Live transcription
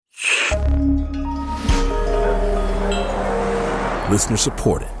Listener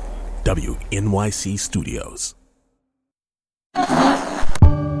supported. WNYC Studios.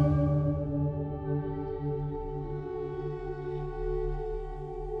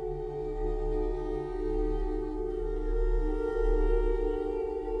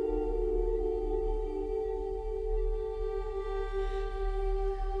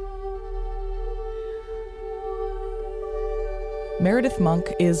 Meredith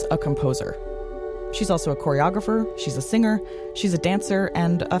Monk is a composer. She's also a choreographer, she's a singer, she's a dancer,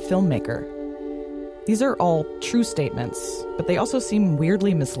 and a filmmaker. These are all true statements, but they also seem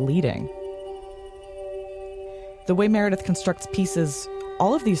weirdly misleading. The way Meredith constructs pieces,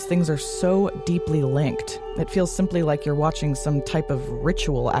 all of these things are so deeply linked. It feels simply like you're watching some type of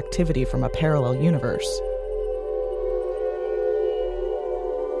ritual activity from a parallel universe.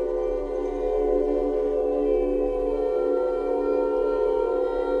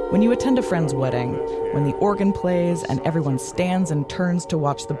 When you attend a friend's wedding, when the organ plays and everyone stands and turns to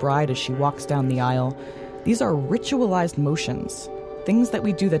watch the bride as she walks down the aisle, these are ritualized motions, things that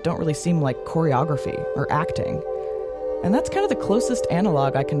we do that don't really seem like choreography or acting. And that's kind of the closest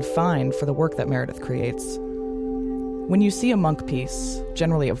analog I can find for the work that Meredith creates. When you see a Monk piece,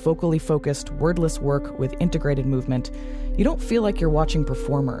 generally a vocally focused, wordless work with integrated movement, you don't feel like you're watching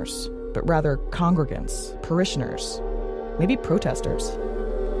performers, but rather congregants, parishioners, maybe protesters.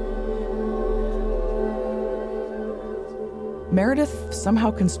 Meredith somehow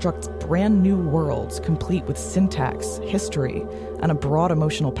constructs brand new worlds complete with syntax, history, and a broad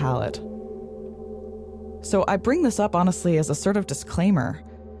emotional palette. So I bring this up honestly as a sort of disclaimer.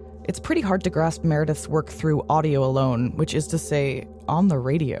 It's pretty hard to grasp Meredith's work through audio alone, which is to say, on the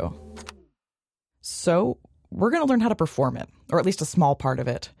radio. So we're going to learn how to perform it, or at least a small part of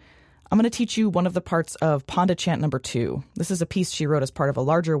it. I'm going to teach you one of the parts of Ponda Chant No. 2. This is a piece she wrote as part of a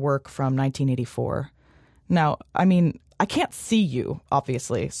larger work from 1984. Now, I can't see you,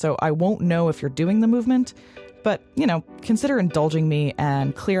 obviously, so I won't know if you're doing the movement, but, consider indulging me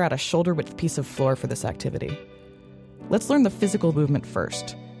and clear out a shoulder-width piece of floor for this activity. Let's learn the physical movement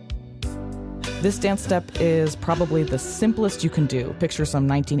first. This dance step is probably the simplest you can do. Picture some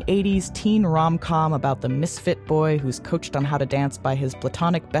 1980s teen rom-com about the misfit boy who's coached on how to dance by his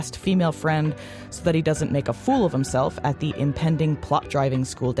platonic best female friend so that he doesn't make a fool of himself at the impending plot-driving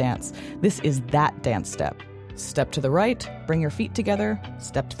school dance. This is that dance step. Step to the right, bring your feet together.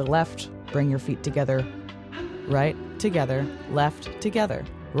 Step to the left, bring your feet together. Right, together, left, together.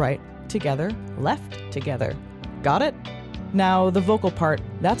 Right, together, left, together. Got it? Now, the vocal part,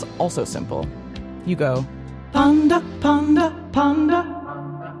 that's also simple. You go, Ponda, Ponda, Ponda.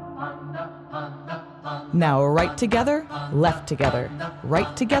 Now, right together, left together.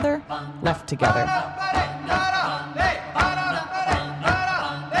 Right together, left together.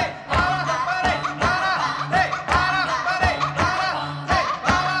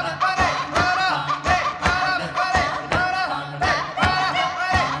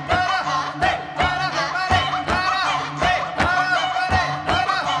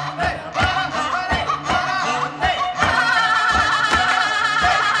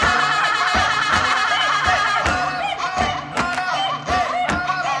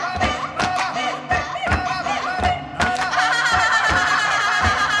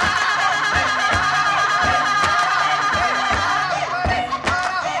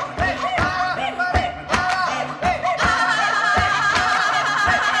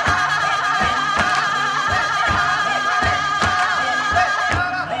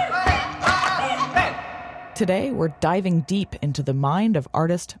 Today, we're diving deep into the mind of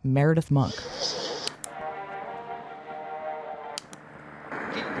artist Meredith Monk.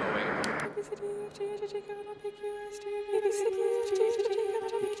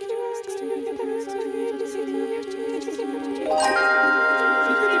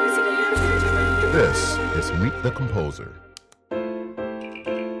 This is Meet the Composer.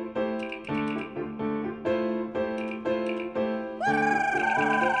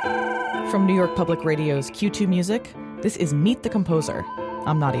 From New York Public Radio's Q2 Music, this is Meet the Composer.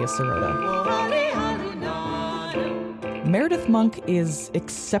 I'm Nadia Sirota. Meredith Monk is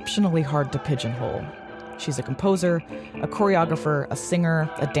exceptionally hard to pigeonhole. She's a composer, a choreographer, a singer,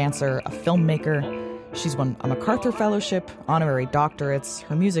 a dancer, a filmmaker. She's won a MacArthur Fellowship, honorary doctorates.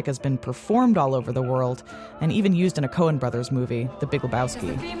 Her music has been performed all over the world and even used in a Coen Brothers movie, The Big Lebowski.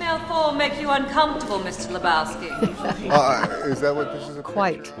 Does the female form make you uncomfortable, Mr. Lebowski? Is that what this is?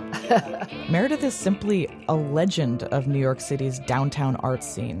 Quite. Meredith is simply a legend of New York City's downtown art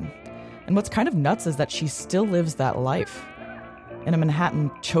scene. And what's kind of nuts is that she still lives that life. In a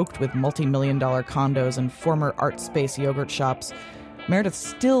Manhattan choked with multi-million-dollar condos and former art space yogurt shops, Meredith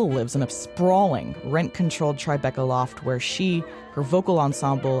still lives in a sprawling, rent-controlled Tribeca loft where she, her vocal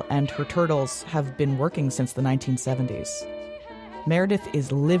ensemble, and her turtles have been working since the 1970s. Meredith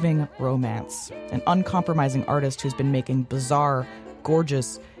is living romance, an uncompromising artist who's been making bizarre,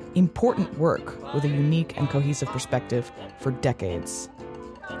 gorgeous, important work with a unique and cohesive perspective for decades.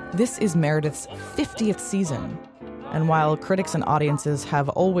 This is Meredith's 50th season, and while critics and audiences have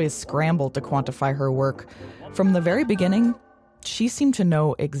always scrambled to quantify her work, from the very beginning, she seemed to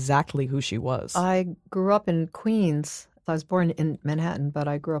know exactly who she was. I grew up in Queens. I was born in Manhattan, but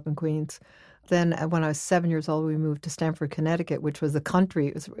I grew up in Queens. Then when I was 7 years old, we moved to Stamford, Connecticut, which was the country.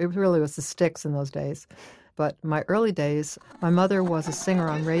 It really was the sticks in those days. But my early days, my mother was a singer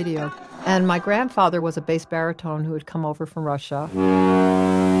on radio, and my grandfather was a bass baritone who had come over from Russia.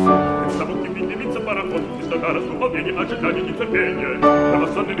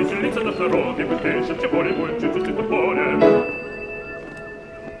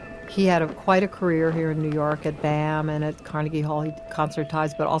 He had quite a career here in New York at BAM and at Carnegie Hall. He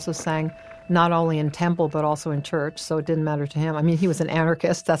concertized, but also sang not only in temple, but also in church, so it didn't matter to him. I mean, he was an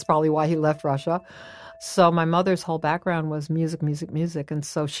anarchist. That's probably why he left Russia. So my mother's whole background was music, music, music, and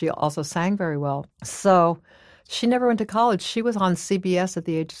so she also sang very well. So she never went to college. She was on CBS at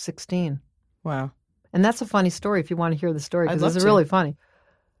the age of 16. Wow. And that's a funny story if you want to hear the story, because it's to. really funny.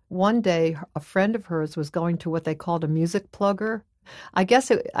 One day, a friend of hers was going to what they called a music plugger. I guess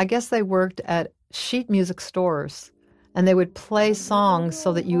they worked at sheet music stores, and they would play songs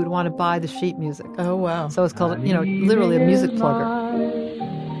so that you would want to buy the sheet music. Oh, wow. So it's called, literally a music plugger.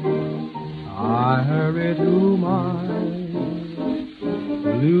 I hurry to my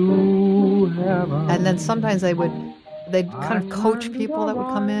blue heaven. And then sometimes they'd kind of coach people that would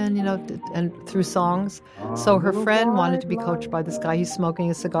come in, and through songs. So her friend wanted to be coached by this guy. He's smoking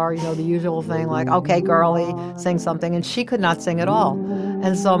a cigar, the usual thing, like, okay, girlie, sing something. And she could not sing at all.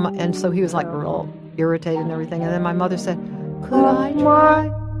 And so he was like real irritated and everything. And then my mother said, could I try?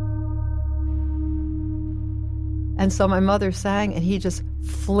 And so my mother sang, and he just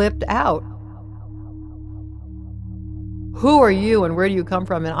flipped out. Who are you and where do you come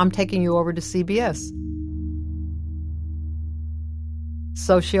from? And I'm taking you over to CBS.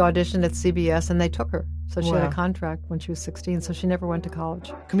 So she auditioned at CBS, and they took her. So she had a contract when she was 16, so she never went to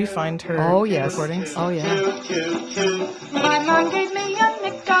college. Can we find her recordings? Oh, yeah. My mom gave me a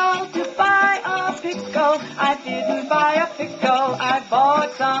nickel to buy a pickle. I didn't buy a pickle, I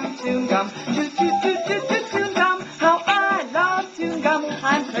bought some chewing gum. Chewing gum, how I love chewing gum.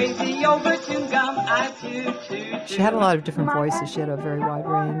 I'm crazy over chewing gum, I chew. She had a lot of different voices. She had a very wide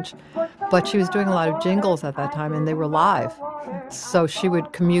range. But she was doing a lot of jingles at that time, and they were live. So she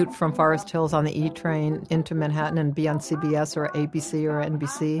would commute from Forest Hills on the E train into Manhattan and be on CBS or ABC or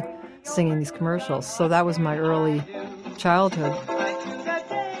NBC singing these commercials. So that was my early childhood.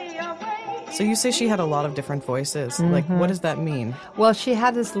 So you say she had a lot of different voices. Mm-hmm. Like, what does that mean? Well, she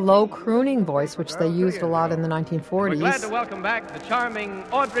had this low crooning voice, which they used a lot in the 1940s. We're glad to welcome back the charming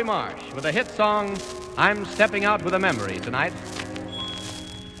Audrey Marsh with a hit song, I'm Stepping Out with a Memory, tonight.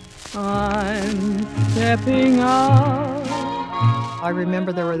 I'm stepping out. I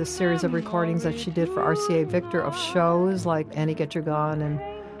remember there were this series of recordings that she did for RCA Victor of shows like Annie Get Your Gun and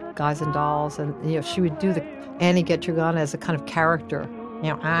Guys and Dolls, and she would do the Annie Get Your Gun as a kind of character.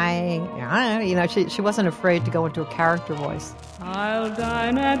 She wasn't afraid to go into a character voice. I'll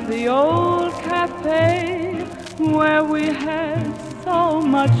dine at the old cafe where we had so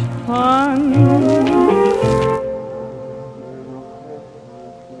much fun.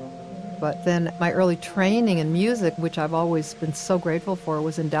 But then my early training in music, which I've always been so grateful for,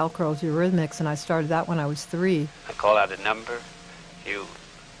 was in Dalcroze Eurythmics, and I started that when I was 3. I call out a number. You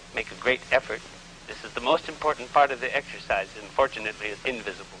make a great effort. This is the most important part of the exercise, and fortunately it's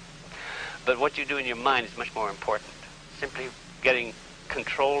invisible. But what you do in your mind is much more important. Simply getting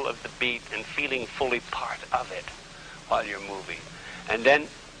control of the beat and feeling fully part of it while you're moving. And then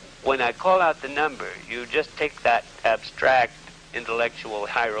when I call out the number, you just take that abstract intellectual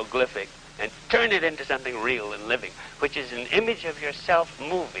hieroglyphic and turn it into something real and living, which is an image of yourself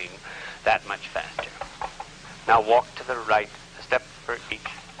moving that much faster. Now walk to the right, a step for each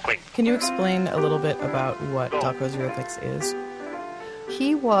swing. Can you explain a little bit about what Dalcroze Eurythmics is?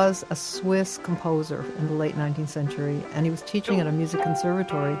 He was a Swiss composer in the late 19th century, and he was teaching at a music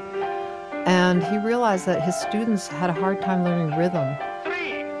conservatory, and he realized that his students had a hard time learning rhythm.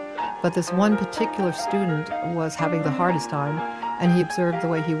 But this one particular student was having the hardest time, and he observed the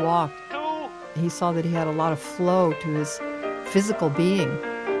way he walked. He saw that he had a lot of flow to his physical being,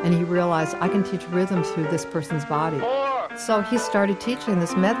 and he realized, I can teach rhythm through this person's body. So he started teaching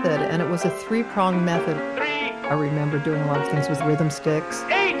this method, and it was a 3-pronged method. I remember doing a lot of things with rhythm sticks,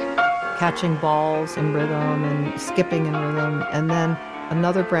 catching balls in rhythm and skipping in rhythm. And then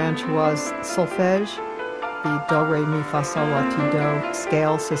another branch was solfège, the do, re, mi, fa, sol, la, ti, do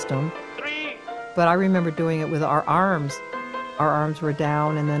scale system. But I remember doing it with our arms. Our arms were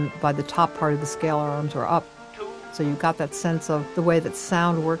down, and then by the top part of the scale, our arms were up. So you got that sense of the way that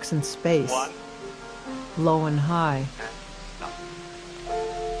sound works in space, low and high.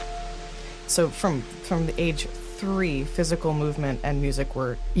 So from the age 3, physical movement and music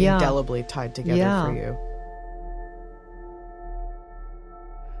were indelibly tied together for you.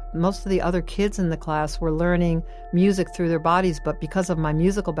 Most of the other kids in the class were learning music through their bodies, but because of my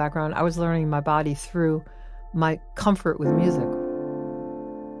musical background, I was learning my body through my comfort with music.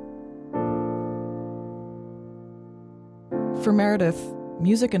 For Meredith,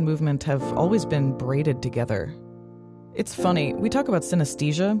 music and movement have always been braided together. It's funny, we talk about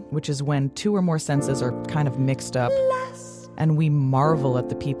synesthesia, which is when 2 or more senses are kind of mixed up. And we marvel at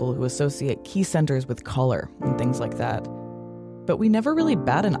the people who associate key centers with color and things like that. But we never really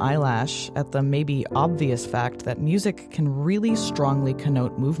bat an eyelash at the maybe obvious fact that music can really strongly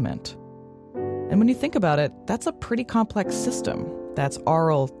connote movement. And when you think about it, that's a pretty complex system. That's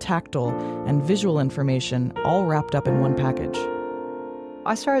aural, tactile, and visual information all wrapped up in one package.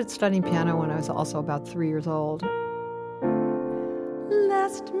 I started studying piano when I was also about 3 years old.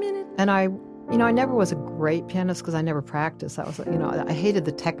 Last minute. And I never was a great pianist because I never practiced. That was, I hated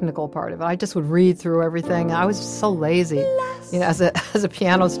the technical part of it. I just would read through everything. I was just so lazy, as a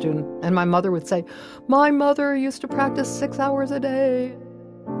piano student. And my mother would say, my mother used to practice 6 hours a day.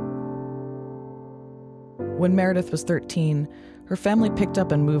 When Meredith was 13, her family picked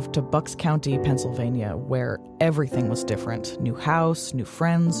up and moved to Bucks County, Pennsylvania, where everything was different. New house, new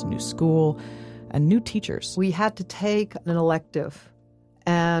friends, new school, and new teachers. We had to take an elective.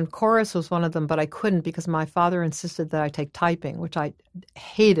 And chorus was one of them, but I couldn't because my father insisted that I take typing, which I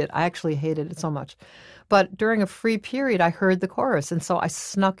hated. I actually hated it so much. But during a free period, I heard the chorus, and so I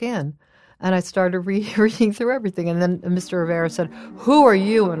snuck in, and I started reading through everything. And then Mr. Rivera said, "Who are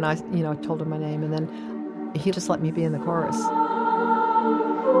you?" And I, told him my name, and then he just let me be in the chorus.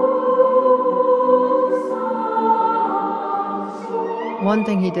 One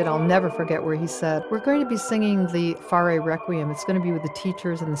thing he did, I'll never forget, where he said, we're going to be singing the Fare Requiem. It's going to be with the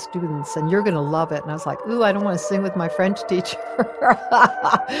teachers and the students, and you're going to love it. And I was like, ooh, I don't want to sing with my French teacher.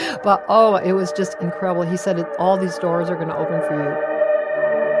 But, it was just incredible. He said, all these doors are going to open for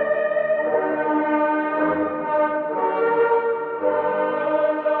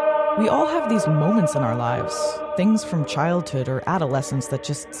you. We all have these moments in our lives, things from childhood or adolescence that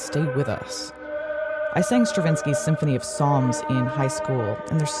just stay with us. I sang Stravinsky's Symphony of Psalms in high school,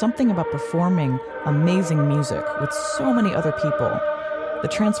 and there's something about performing amazing music with so many other people, the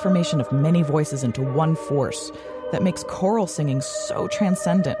transformation of many voices into one force, that makes choral singing so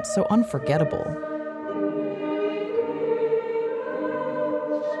transcendent, so unforgettable.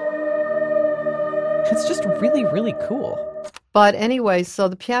 It's just really, really cool. But anyway, so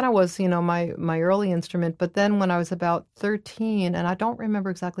the piano was, my early instrument, but then when I was about 13, and I don't remember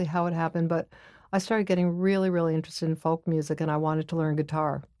exactly how it happened, but I started getting really, really interested in folk music, and I wanted to learn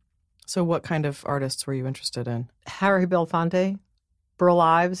guitar. So what kind of artists were you interested in? Harry Belafonte, Burl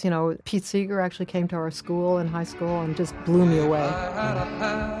Ives, Pete Seeger actually came to our school in high school and just blew me away.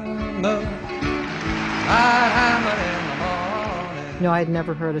 I had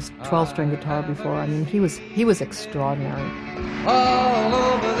never heard a 12-string guitar before. I mean, he was extraordinary. All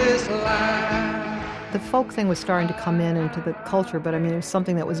over this land. The folk thing was starting to come into the culture, but it was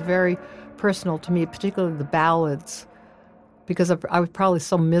something that was very personal to me, particularly the ballads, because I was probably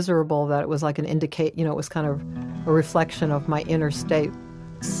so miserable that it was like it was kind of a reflection of my inner state.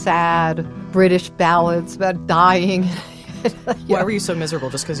 Sad British ballads about dying. Why were you so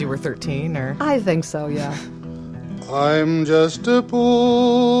miserable? Just because you were 13, or? I think so, yeah. I'm just a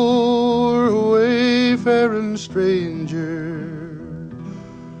poor wayfaring stranger,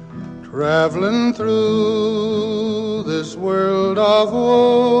 traveling through this world of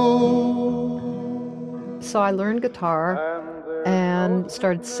woe. So I learned guitar and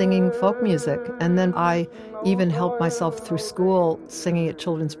started singing folk music. And then I even helped myself through school singing at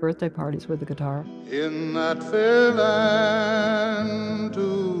children's birthday parties with the guitar. In that fair land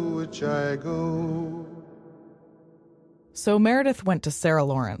to which I go. So Meredith went to Sarah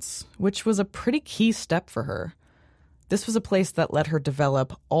Lawrence, which was a pretty key step for her. This was a place that let her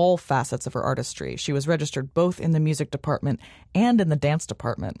develop all facets of her artistry. She was registered both in the music department and in the dance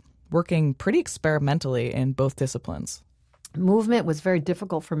department, working pretty experimentally in both disciplines. Movement was very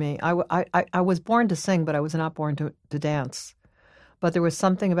difficult for me. I was born to sing, but I was not born to dance. But there was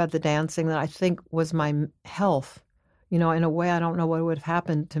something about the dancing that I think was my health. You know, in a way, I don't know what would have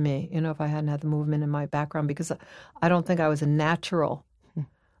happened to me, you know, if I hadn't had the movement in my background, because I don't think I was a natural.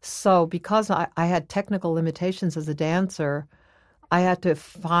 So because I had technical limitations as a dancer, I had to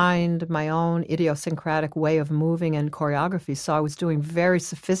find my own idiosyncratic way of moving and choreography. So I was doing very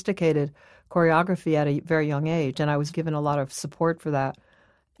sophisticated choreography at a very young age, and I was given a lot of support for that.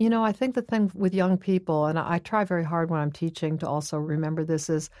 You know, I think the thing with young people, and I try very hard when I'm teaching to also remember this,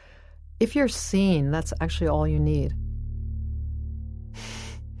 is if you're seen, that's actually all you need.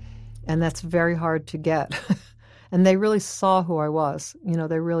 And that's very hard to get. And they really saw who I was. You know,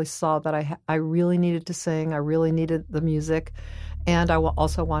 they really saw that I really needed to sing, I really needed the music, and I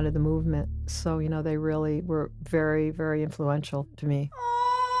also wanted the movement. So, you know, they really were very, very influential to me.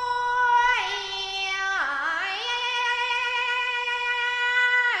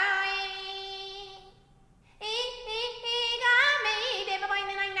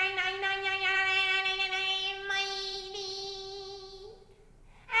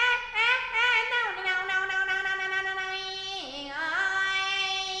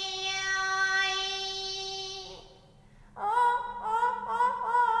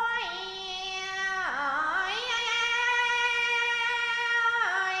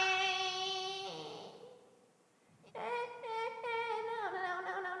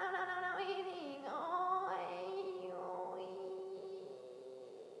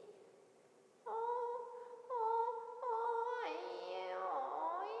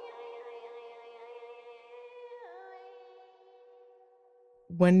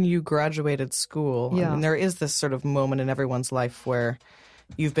 When you graduated school, I mean, there is this sort of moment in everyone's life where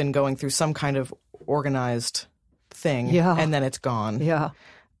you've been going through some kind of organized thing, and then it's gone. Yeah.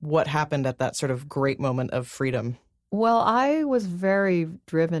 What happened at that sort of great moment of freedom? Well, I was very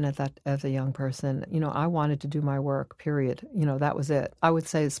driven at that as a young person. You know, I wanted to do my work, period. You know, that was it. I would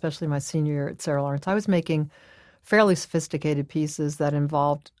say, especially my senior year at Sarah Lawrence, I was making fairly sophisticated pieces that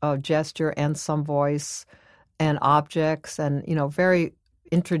involved gesture and some voice and objects and, you know, very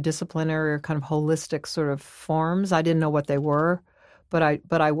interdisciplinary or kind of holistic sort of forms. I didn't know what they were, but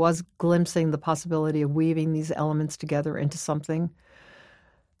I was glimpsing the possibility of weaving these elements together into something.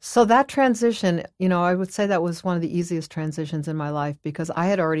 So that transition, you know, I would say that was one of the easiest transitions in my life because I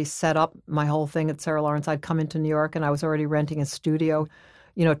had already set up my whole thing at Sarah Lawrence. I'd come into New York and I was already renting a studio,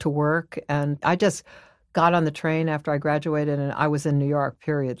 you know, to work. And I just got on the train after I graduated and I was in New York,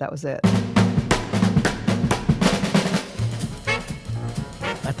 period. That was it.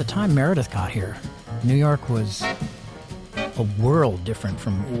 At the time Meredith got here, New York was a world different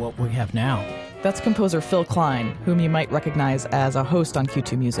from what we have now. That's composer Phil Klein, whom you might recognize as a host on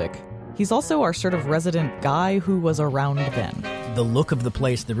Q2 Music. He's also our sort of resident guy who was around then. The look of the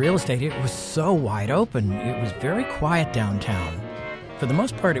place, the real estate, it was so wide open. It was very quiet downtown. For the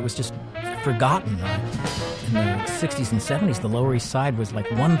most part, it was just forgotten. In the 60s and 70s, the Lower East Side was like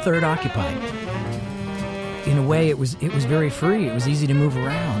 1/3 occupied. In a way, it was very free. It was easy to move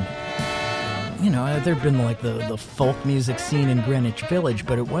around. You know, there'd been like the folk music scene in Greenwich Village,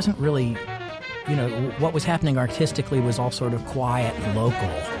 but it wasn't really, you know, what was happening artistically was all sort of quiet and local.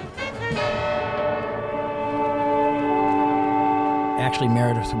 Actually,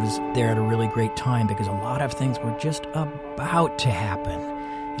 Meredith was there at a really great time because a lot of things were just about to happen.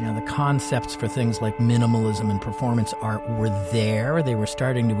 You know, the concepts for things like minimalism and performance art were there. They were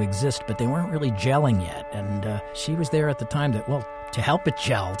starting to exist, but they weren't really gelling yet. And she was there at the time that, well, to help it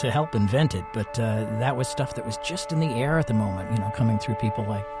gel, to help invent it. But that was stuff that was just in the air at the moment, you know, coming through people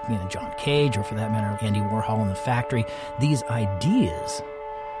like, you know, John Cage, or for that matter, Andy Warhol and the Factory. These ideas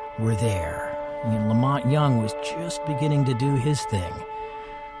were there. I mean, Lamont Young was just beginning to do his thing.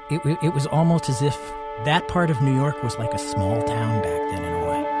 It was almost as if that part of New York was like a small town back then in a way.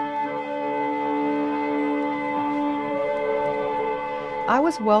 I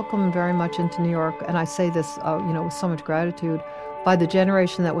was welcomed very much into New York, and I say this, you know, with so much gratitude, by the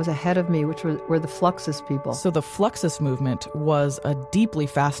generation that was ahead of me, which were the Fluxus people. So the Fluxus movement was a deeply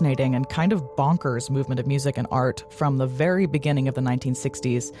fascinating and kind of bonkers movement of music and art from the very beginning of the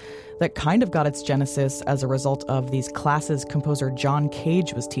 1960s that kind of got its genesis as a result of these classes composer John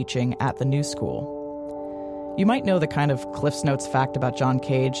Cage was teaching at the New School. You might know the kind of Cliff's Notes fact about John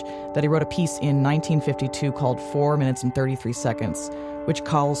Cage, that he wrote a piece in 1952 called 4 minutes and 33 seconds, which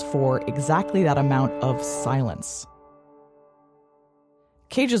calls for exactly that amount of silence.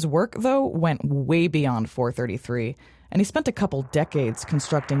 Cage's work, though, went way beyond 4:33, and he spent a couple decades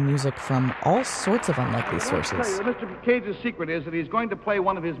constructing music from all sorts of unlikely sources. Mr. Cage's secret is that he's going to play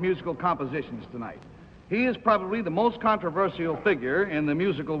one of his musical compositions tonight. He is probably the most controversial figure in the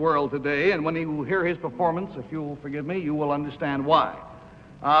musical world today, and when you hear his performance, if you'll forgive me, you will understand why.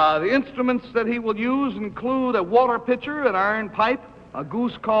 The instruments that he will use include a water pitcher, an iron pipe, a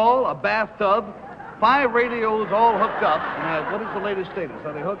goose call, a bathtub, 5 radios all hooked up. What is the latest status?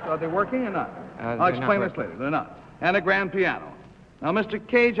 Are they hooked? Are they working or not? I'll explain this later. They're not. And a grand piano. Now, Mr.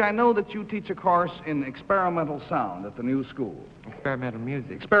 Cage, I know that you teach a course in experimental sound at the new school. Experimental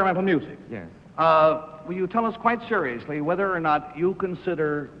music. Experimental music. Yes. Will you tell us quite seriously whether or not you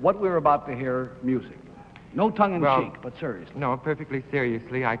consider what we're about to hear music? No tongue-in-cheek, but seriously. No, perfectly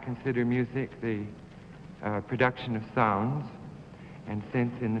seriously. I consider music the production of sounds. And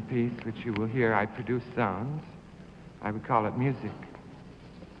since in the piece which you will hear I produce sounds, I would call it music.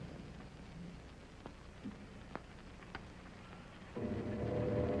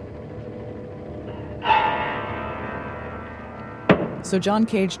 So John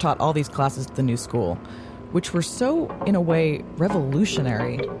Cage taught all these classes at the new school, which were so, in a way,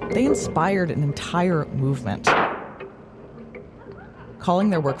 revolutionary. They inspired an entire movement. Calling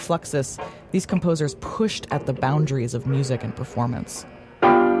their work Fluxus, these composers pushed at the boundaries of music and performance.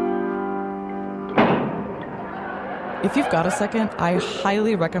 If you've got a second, I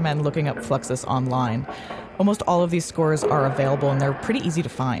highly recommend looking up Fluxus online. Almost all of these scores are available and they're pretty easy to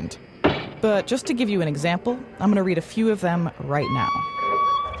find. But just to give you an example, I'm going to read a few of them right now.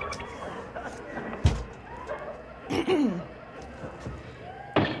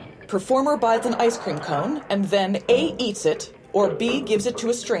 Performer buys an ice cream cone, and then A, eats it, or B, gives it to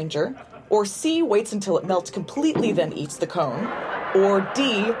a stranger, or C, waits until it melts completely, then eats the cone, or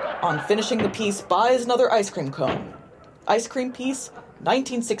D, on finishing the piece, buys another ice cream cone. Ice Cream Piece,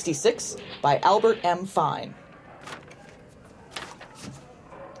 1966, by Albert M. Fine.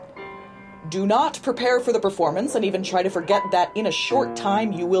 Do not prepare for the performance and even try to forget that in a short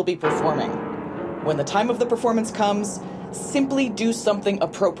time you will be performing. When the time of the performance comes, simply do something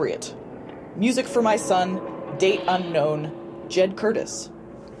appropriate. Music for My Son, date unknown, Jed Curtis.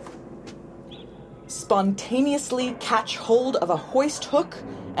 Spontaneously catch hold of a hoist hook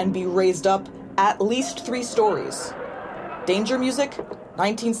and be raised up at least 3 stories. Danger Music,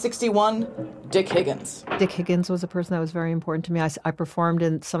 1961, Dick Higgins. Dick Higgins was a person that was very important to me. I performed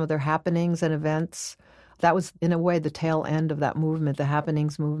in some of their happenings and events. That was, in a way, the tail end of that movement, the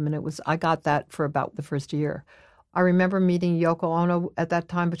happenings movement. I got that for about the first year. I remember meeting Yoko Ono at that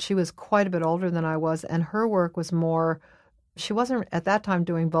time, but she was quite a bit older than I was, and her work was more, she wasn't at that time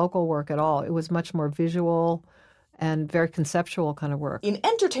doing vocal work at all. It was much more visual and very conceptual kind of work. In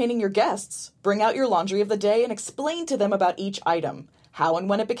entertaining your guests, bring out your laundry of the day and explain to them about each item, how and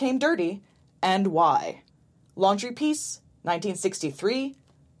when it became dirty, and why. Laundry Piece, 1963,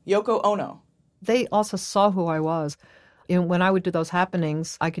 Yoko Ono. They also saw who I was. When I would do those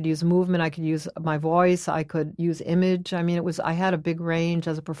happenings, I could use movement, I could use my voice, I could use image. I mean, I had a big range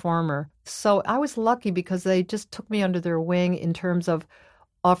as a performer. So I was lucky because they just took me under their wing in terms of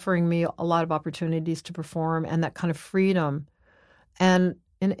offering me a lot of opportunities to perform and that kind of freedom. And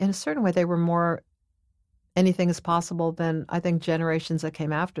in a certain way, they were more anything is possible than, I think, generations that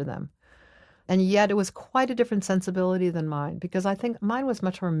came after them. And yet it was quite a different sensibility than mine, because I think mine was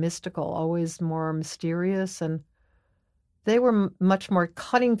much more mystical, always more mysterious, and they were much more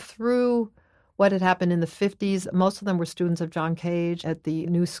cutting through what had happened in the 50s. Most of them were students of John Cage at the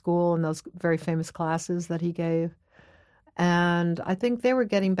New School and those very famous classes that he gave. And I think they were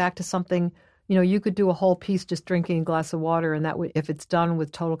getting back to something, you could do a whole piece just drinking a glass of water, and that if it's done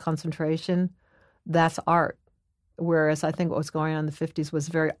with total concentration, that's art. Whereas I think what was going on in the 50s was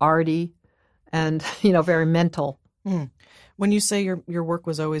very arty and, very mental. When you say your work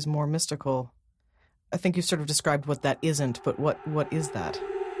was always more mystical, I think you sort of described what that isn't, but what is that?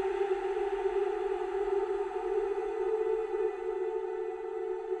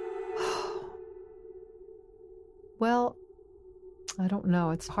 Well, I don't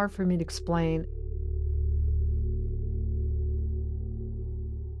know. It's hard for me to explain.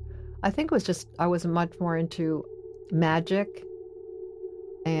 I think it was just I was much more into magic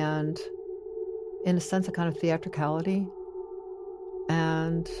and, in a sense, a kind of theatricality.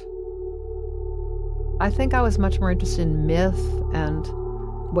 And I think I was much more interested in myth and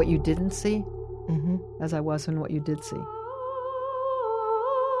what you didn't see as I was in what you did see.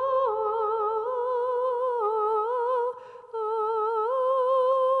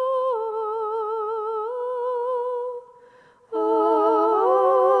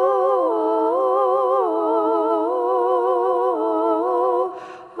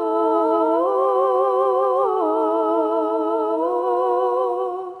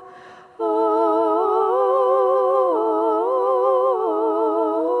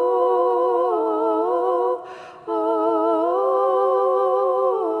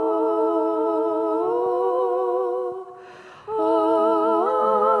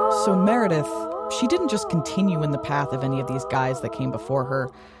 Meredith, she didn't just continue in the path of any of these guys that came before her.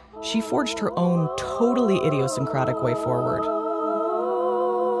 She forged her own totally idiosyncratic way forward.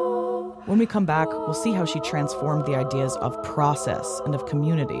 When we come back, we'll see how she transformed the ideas of process and of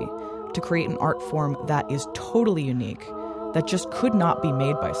community to create an art form that is totally unique, that just could not be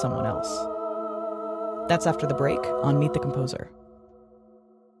made by someone else. That's after the break on Meet the Composer.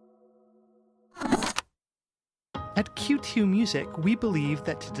 At Q2 Music, we believe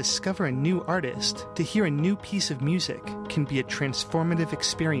that to discover a new artist, to hear a new piece of music, can be a transformative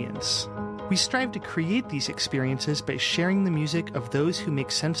experience. We strive to create these experiences by sharing the music of those who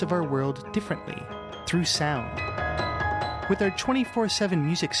make sense of our world differently, through sound. With our 24/7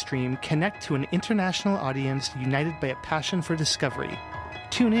 music stream, connect to an international audience united by a passion for discovery.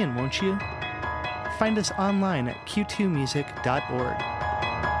 Tune in, won't you? Find us online at q2music.org.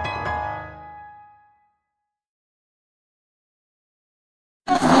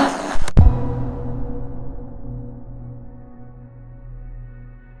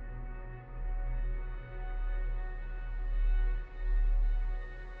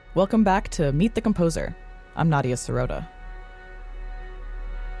 Welcome back to Meet the Composer. I'm Nadia Sirota.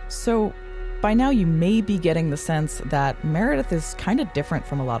 So, by now you may be getting the sense that Meredith is kind of different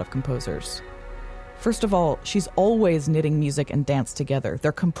from a lot of composers. First of all, she's always knitting music and dance together.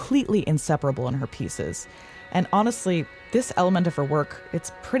 They're completely inseparable in her pieces. And honestly, this element of her work,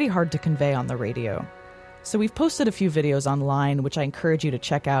 it's pretty hard to convey on the radio. So we've posted a few videos online, which I encourage you to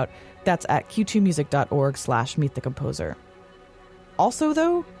check out. That's at q2music.org/meetthecomposer. Also,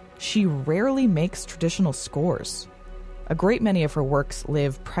 though, she rarely makes traditional scores. A great many of her works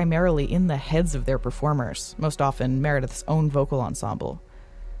live primarily in the heads of their performers, most often Meredith's own vocal ensemble.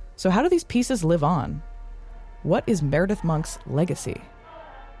 So how do these pieces live on? What is Meredith Monk's legacy?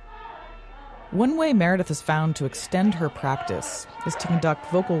 One way Meredith has found to extend her practice is to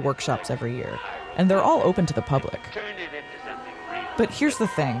conduct vocal workshops every year, and they're all open to the public. But here's the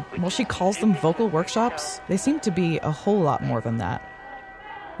thing, while she calls them vocal workshops, they seem to be a whole lot more than that.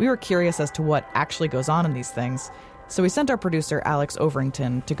 We were curious as to what actually goes on in these things, so we sent our producer Alex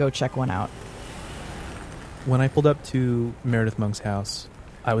Overington to go check one out. When I pulled up to Meredith Monk's house,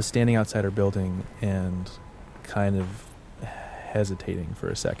 I was standing outside her building and kind of hesitating for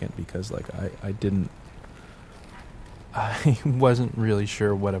a second because I wasn't really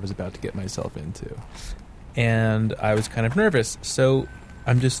sure what I was about to get myself into. And I was kind of nervous. So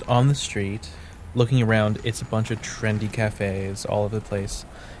I'm just on the street looking around. It's a bunch of trendy cafes all over the place.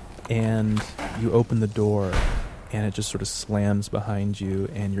 And you open the door and it just sort of slams behind you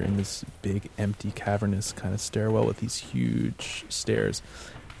and you're in this big, empty, cavernous kind of stairwell with these huge stairs.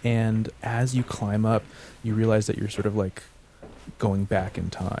 And as you climb up, you realize that you're sort of like going back in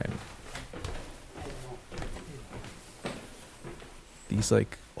time. These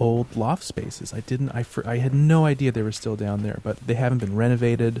like old loft spaces. I had no idea they were still down there, but they haven't been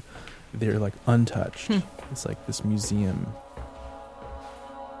renovated. They're like untouched. It's like this museum.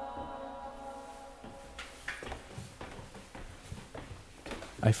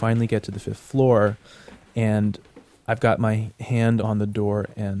 I finally get to the 5th floor, and I've got my hand on the door,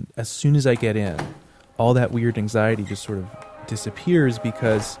 and as soon as I get in, all that weird anxiety just sort of disappears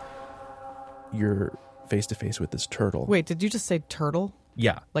because you're face to face with this turtle. Wait, did you just say turtle?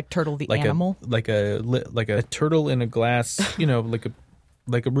 Yeah. Like Turtle the animal? Like a turtle in a glass,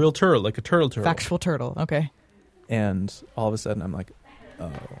 like a real turtle, like a turtle. Factual turtle, okay. And all of a sudden I'm like,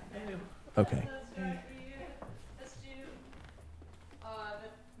 oh, okay.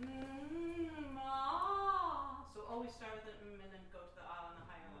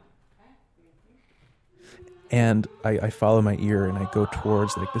 And I follow my ear and I go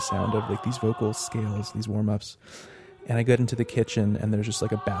towards like the sound of like these vocal scales, these warm-ups. And I get into the kitchen and there's just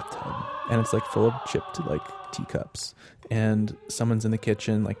like a bathtub and it's like full of chipped like teacups. And someone's in the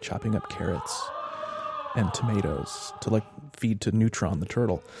kitchen like chopping up carrots and tomatoes to like feed to Neutron, the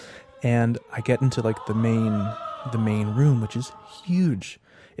turtle. And I get into like the main room, which is huge.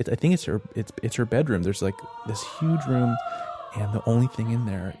 I think it's her bedroom. There's like this huge room and the only thing in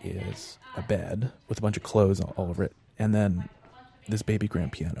there is a bed with a bunch of clothes all over it, and then this baby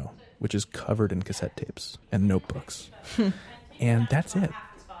grand piano, which is covered in cassette tapes and notebooks. And that's it.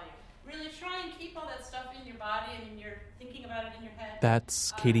 Really try and keep all that stuff in your body and you're thinking about it in your head.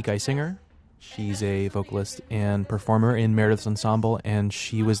 That's Katie Geisinger. She's a vocalist and performer in Meredith's ensemble, and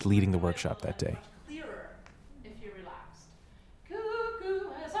she was leading the workshop that day. Clearer if you're relaxed. Cuckoo,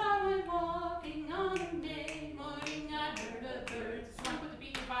 as I went walking on a May morning, I heard a bird. Just want to put the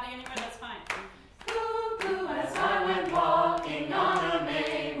beat in your body anywhere, that's fine. Cuckoo, as I went walking on a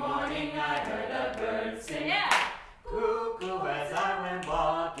May morning, I heard a bird sing. Yeah. Cuckoo, as I went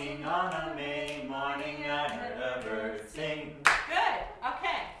walking on a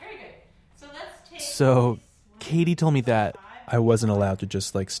So Katie told me that I wasn't allowed to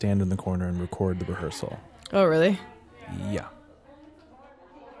just like stand in the corner and record the rehearsal. Oh, really? Yeah.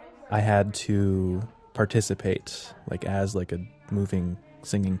 I had to participate like as like a moving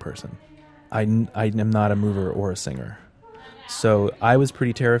singing person. I am not a mover or a singer. So I was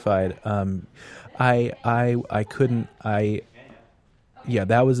pretty terrified. I couldn't. Yeah,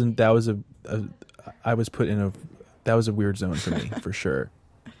 that was I was put in a. That was a weird zone for me, for sure.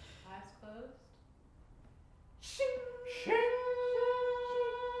 Eyes closed.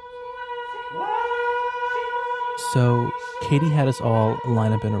 So Katie had us all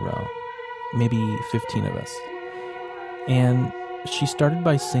line up in a row, maybe 15 of us. And she started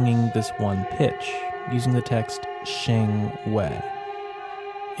by singing this one pitch, using the text, Sheng Wei.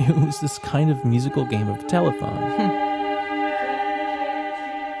 It was this kind of musical game of telephone.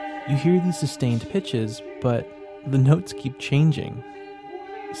 You hear these sustained pitches, but the notes keep changing.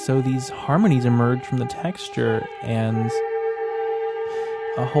 So these harmonies emerge from the texture, and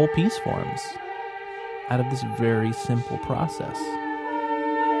a whole piece forms out of this very simple process.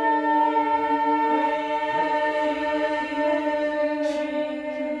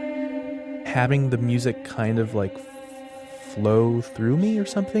 Having the music kind of like flow through me or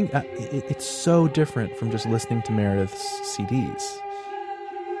something, it's so different from just listening to Meredith's CDs.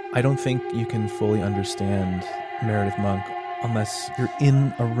 I don't think you can fully understand Meredith Monk unless you're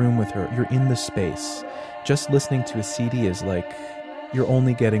in a room with her, you're in the space. Just listening to a CD is like you're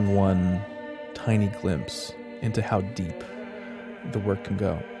only getting one tiny glimpse into how deep the work can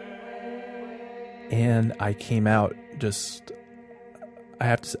go. And I came out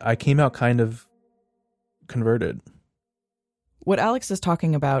I came out kind of converted. What Alex is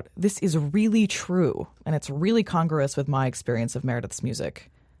talking about, this is really true, and it's really congruous with my experience of Meredith's music.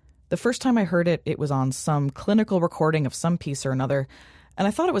 The first time I heard it, it was on some clinical recording of some piece or another, and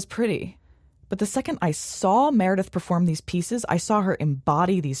I thought it was pretty. But the second I saw Meredith perform these pieces, I saw her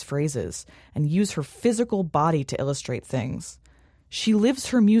embody these phrases and use her physical body to illustrate things. She lives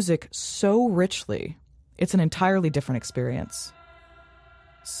her music so richly. It's an entirely different experience.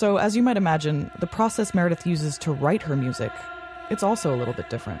 So, as you might imagine, the process Meredith uses to write her music, it's also a little bit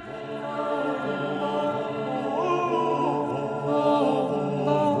different.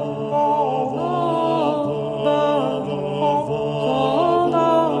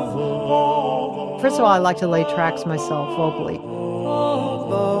 First of all, I like to lay tracks myself vocally.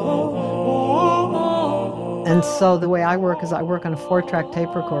 And so the way I work is I work on a 4-track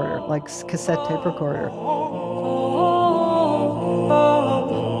tape recorder, like cassette tape recorder.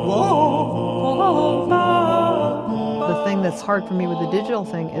 The thing that's hard for me with the digital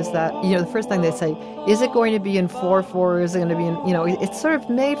thing is that, the first thing they say, is it going to be in 4/4, or is it going to be in, it's sort of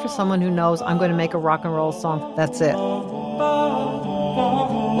made for someone who knows I'm going to make a rock and roll song, that's it.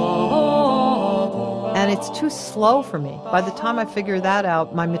 And it's too slow for me. By the time I figure that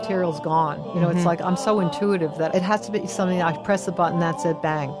out, my material's gone. It's like I'm so intuitive that it has to be something that I press the button, that's it,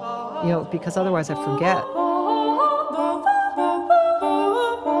 bang. Because otherwise I forget.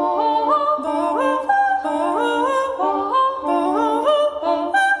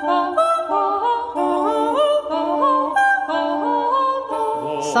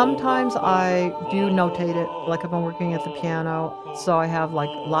 Sometimes I do notate it, like if I'm working at the piano, so I have like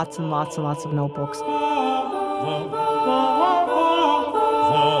lots and lots and lots of notebooks.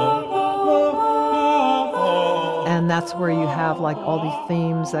 And that's where you have like all these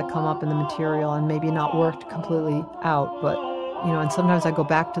themes that come up in the material and maybe not worked completely out, but and sometimes I go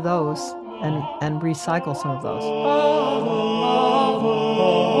back to those and recycle some of those.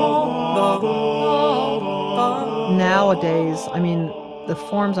 Nowadays, the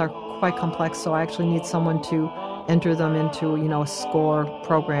forms are quite complex, so I actually need someone to enter them into, a score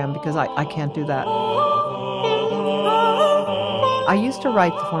program, because I can't do that. I used to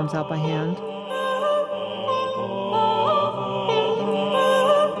write the forms out by hand.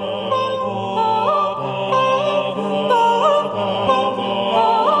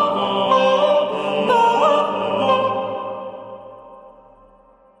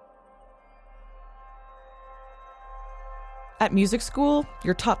 At music school,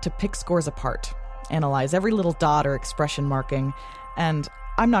 you're taught to pick scores apart, analyze every little dot or expression marking, and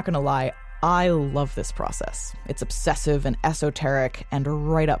I'm not going to lie, I love this process. It's obsessive and esoteric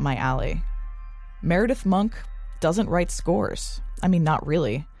and right up my alley. Meredith Monk doesn't write scores. Not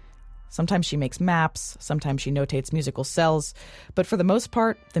really. Sometimes she makes maps, sometimes she notates musical cells, but for the most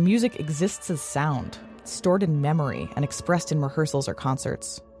part, the music exists as sound, stored in memory and expressed in rehearsals or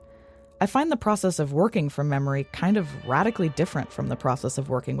concerts. I find the process of working from memory kind of radically different from the process of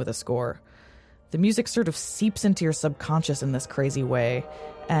working with a score. The music sort of seeps into your subconscious in this crazy way,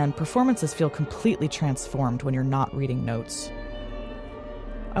 and performances feel completely transformed when you're not reading notes.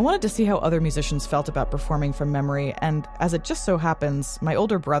 I wanted to see how other musicians felt about performing from memory, and as it just so happens, my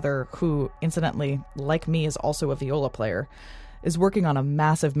older brother, who, incidentally, like me, is also a viola player, is working on a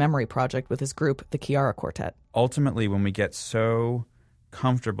massive memory project with his group, the Chiara Quartet. Ultimately, when we get so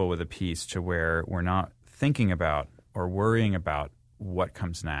comfortable with a piece to where we're not thinking about or worrying about what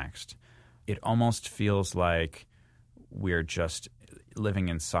comes next, it almost feels like we're just living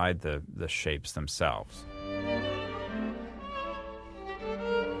inside the shapes themselves.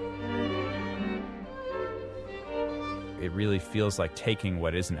 It really feels like taking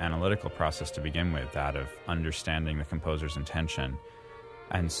what is an analytical process to begin with, that of understanding the composer's intention,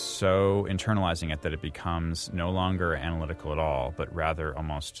 and so internalizing it that it becomes no longer analytical at all, but rather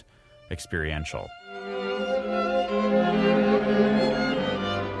almost experiential.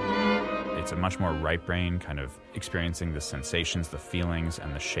 It's a much more right brain kind of experiencing the sensations, the feelings,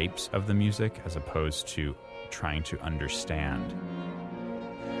 and the shapes of the music as opposed to trying to understand.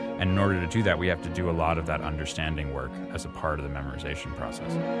 And in order to do that, we have to do a lot of that understanding work as a part of the memorization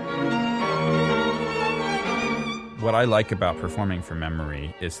process. What I like about performing from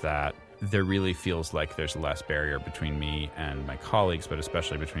memory is that there really feels like there's less barrier between me and my colleagues, but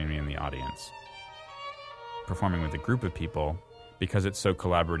especially between me and the audience. Performing with a group of people, because it's so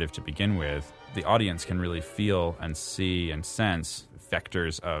collaborative to begin with, the audience can really feel and see and sense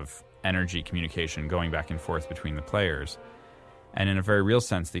vectors of energy communication going back and forth between the players. And in a very real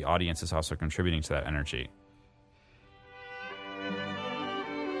sense, the audience is also contributing to that energy.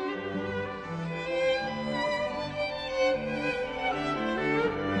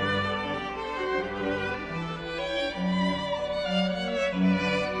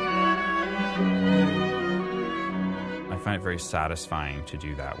 I find it very satisfying to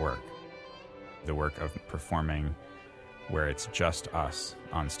do that work. The work of performing where it's just us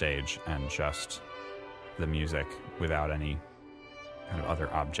on stage and just the music without any kind of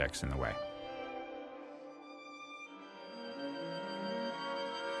other objects in the way.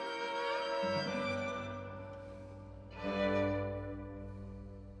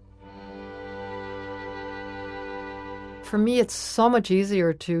 For me, it's so much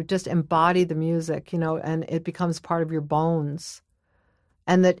easier to just embody the music, and it becomes part of your bones.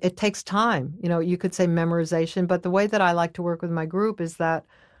 And that it takes time. You could say memorization, but the way that I like to work with my group is that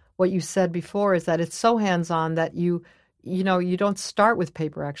what you said before is that it's so hands-on that you don't start with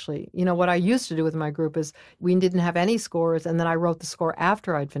paper, actually. What I used to do with my group is we didn't have any scores, and then I wrote the score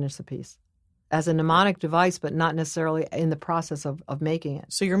after I'd finished the piece as a mnemonic device, but not necessarily in the process of making it.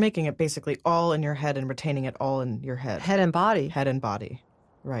 So you're making it basically all in your head and retaining it all in your head. Head and body. Head and body.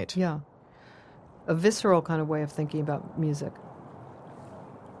 Right. Yeah. A visceral kind of way of thinking about music.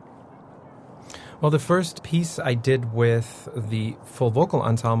 Well, the first piece I did with the full vocal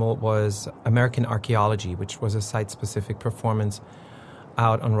ensemble was American Archaeology, which was a site-specific performance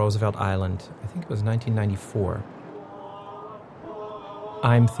out on Roosevelt Island. I think it was 1994.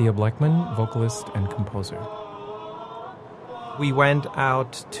 I'm Theo Blackman, vocalist and composer. We went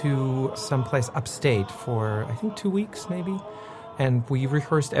out to someplace upstate for, I think, 2 weeks maybe, and we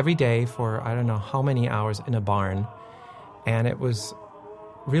rehearsed every day for I don't know how many hours in a barn, and it was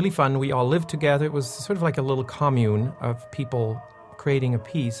really fun. We all lived together. It was sort of like a little commune of people creating a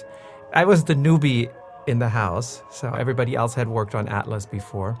piece. I was the newbie in the house, so everybody else had worked on Atlas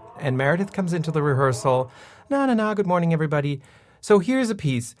before. And Meredith comes into the rehearsal. No, good morning, everybody. So here's a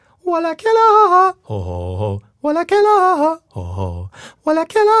piece. Walla killa, ho ho ho. Walla killa, ho ho. Walla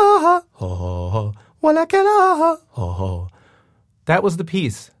killa, ho ho. Walla killa, ho ho. That was the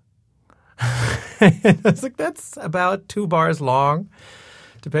piece. I was like, that's about 2 bars long,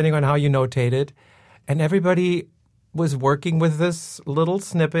 depending on how you notate it. And everybody was working with this little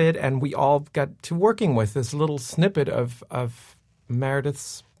snippet, and we all got to working with this little snippet of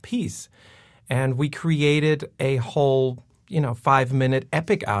Meredith's piece. And we created a whole, 5-minute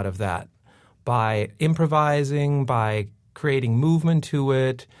epic out of that by improvising, by creating movement to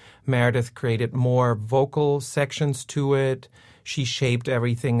it. Meredith created more vocal sections to it. She shaped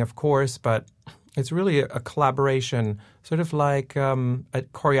everything, of course, but it's really a collaboration, sort of like a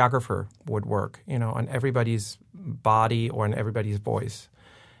choreographer would work, on everybody's body or on everybody's voice.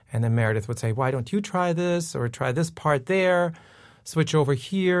 And then Meredith would say, why don't you try this or try this part there? Switch over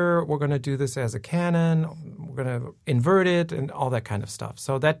here. We're going to do this as a canon. We're going to invert it and all that kind of stuff.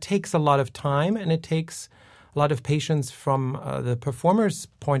 So that takes a lot of time, and it takes a lot of patience from the performer's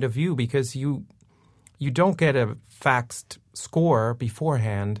point of view, because you don't get a faxed score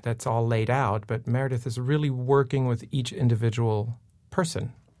beforehand that's all laid out, but Meredith is really working with each individual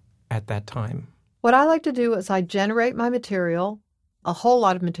person at that time. What I like to do is I generate my material, a whole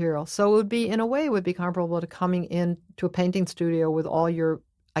lot of material. So it would be, in a way, it would be comparable to coming in to a painting studio with all your,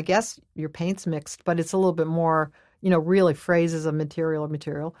 I guess, your paints mixed, but it's a little bit more, really phrases of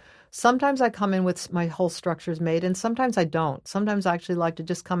material. Sometimes I come in with my whole structures made, and sometimes I don't. Sometimes I actually like to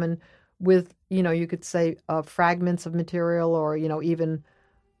just come in with, you could say fragments of material, or, even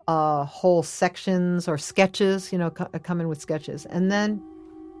whole sections or sketches, come in with sketches. And then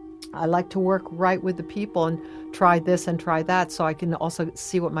I like to work right with the people and try this and try that, so I can also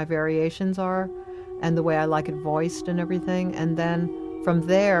see what my variations are and the way I like it voiced and everything. And then from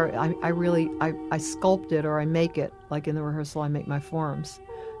there, I sculpt it, or I make it. Like in the rehearsal, I make my forms.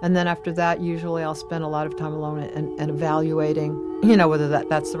 And then after that, usually I'll spend a lot of time alone and evaluating, whether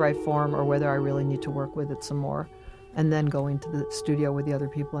that's the right form or whether I really need to work with it some more. And then go into the studio with the other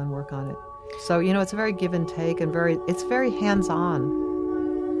people and work on it. So, it's a very give and take, and it's very hands-on.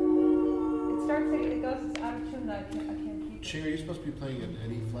 It goes out of tune. I can't keep. Ching, are you supposed to be playing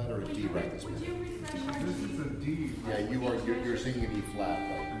an E flat or a D right this minute? Would you refresh our This is a D. Yeah, you are. You're singing an E flat,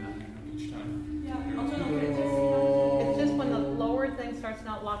 right? Each time. Yeah. It's just when the lower thing starts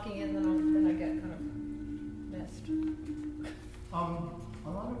not locking in, then I get kind of missed. A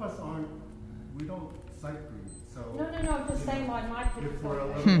lot of us aren't. We don't sight read, so. No. I'm just saying my if we're a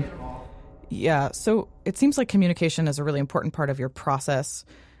little bit off. Yeah, so it seems like communication is a really important part of your process.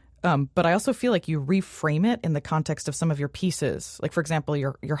 But I also feel like you reframe it in the context of some of your pieces. Like, for example,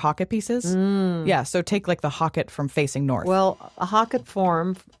 your Hocket pieces. Yeah, so take like the Hocket from Facing North. Well, a Hocket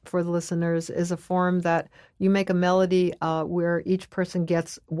form, for the listeners, is a form that you make a melody where each person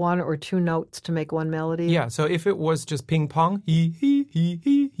gets one or two notes to make one melody. Yeah, so if it was just ping pong, he,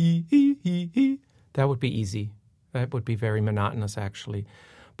 that would be easy. That would be very monotonous, actually.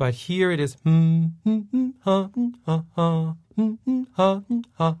 But here it is. So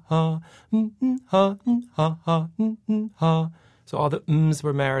all the ums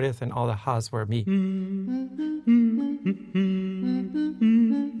were Meredith and all the has were me.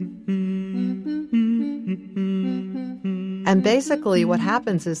 And basically what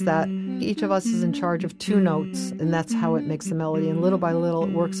happens is that each of us is in charge of two notes, and that's how it makes the melody. And little by little,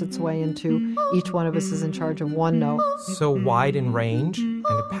 it works its way into each one of us is in charge of one note. So wide in range, and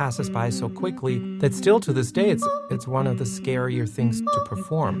it passes by so quickly that still to this day, it's one of the scarier things to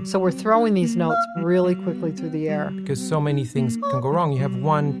perform. So we're throwing these notes really quickly through the air. Because so many things can go wrong. You have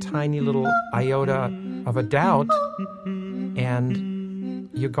one tiny little iota of a doubt, and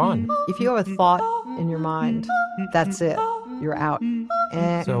you're gone. If you have a thought in your mind, that's it. You're out.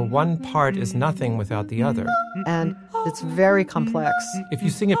 So one part is nothing without the other. And it's very complex. If you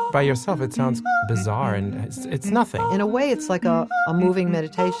sing it by yourself, it sounds bizarre, and it's nothing. In a way, it's like a moving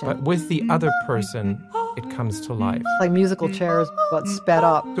meditation. But with the other person, it comes to life. Like musical chairs, but sped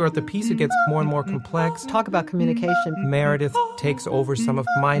up. Throughout the piece, it gets more and more complex. Talk about communication. Meredith takes over some of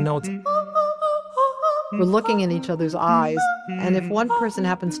my notes. We're looking in each other's eyes, and if one person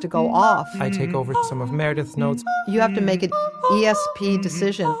happens to go off, I take over some of Meredith's notes. You have to make an ESP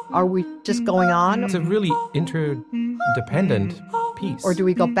decision. Are we just going on? It's a really interdependent piece. Or do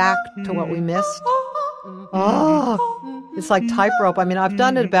we go back to what we missed? Oh, it's like tightrope. I mean, I've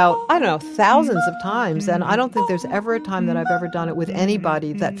done it about, thousands of times, and I don't think there's ever a time that I've ever done it with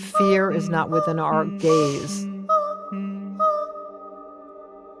anybody that fear is not within our gaze.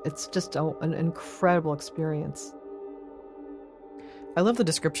 It's just an incredible experience. I love the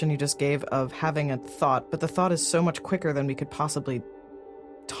description you just gave of having a thought, but the thought is so much quicker than we could possibly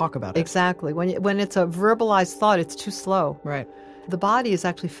talk about it. Exactly. When it's a verbalized thought, it's too slow. Right. The body is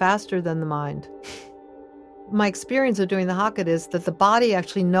actually faster than the mind. My experience of doing the Hocket is that the body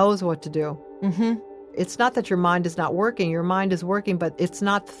actually knows what to do. Mm-hmm. It's not that your mind is not working. Your mind is working, but it's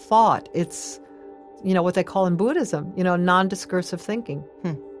not thought. It's, what they call in Buddhism, non-discursive thinking.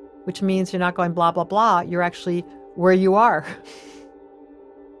 Which means you're not going blah, blah, blah. You're actually where you are.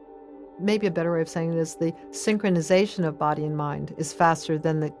 Maybe a better way of saying it is the synchronization of body and mind is faster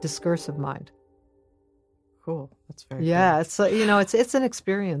than the discursive mind. Cool. That's very cool. It's it's an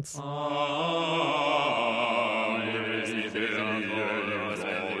experience.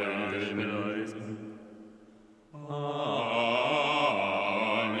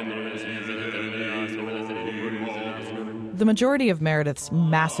 The majority of Meredith's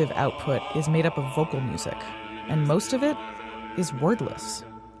massive output is made up of vocal music, and most of it is wordless.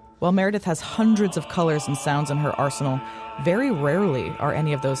 While Meredith has hundreds of colors and sounds in her arsenal, very rarely are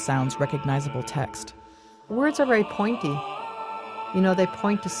any of those sounds recognizable text. Words are very pointy. They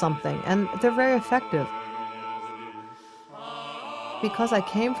point to something, and they're very effective. Because I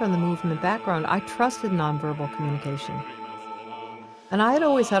came from the movement background, I trusted nonverbal communication. And I had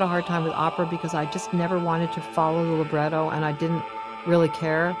always had a hard time with opera because I just never wanted to follow the libretto, and I didn't really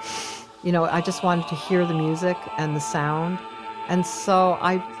care. I just wanted to hear the music and the sound. And so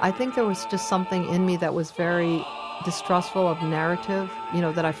I think there was just something in me that was very distrustful of narrative,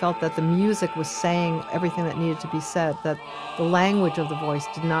 that I felt that the music was saying everything that needed to be said, that the language of the voice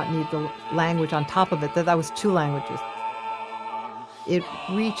did not need the language on top of it, that was two languages. It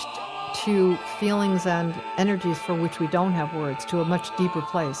reached to feelings and energies for which we don't have words, to a much deeper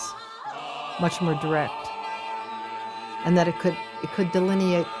place, much more direct. And that it could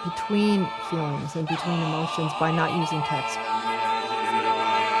delineate between feelings and between emotions by not using text.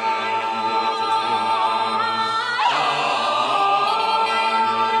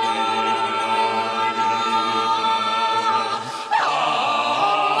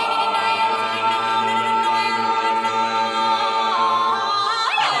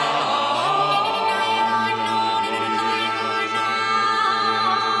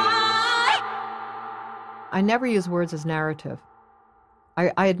 I never use words as narrative.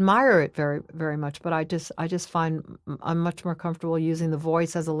 I admire it very, very much, but I just find I'm much more comfortable using the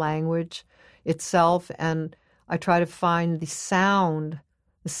voice as a language itself, and I try to find the sound,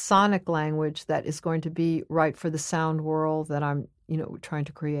 the sonic language that is going to be right for the sound world that I'm, trying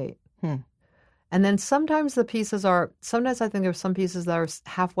to create. And then sometimes I think there's some pieces that are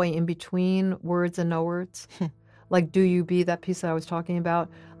halfway in between words and no words. Like Do You Be, that piece that I was talking about.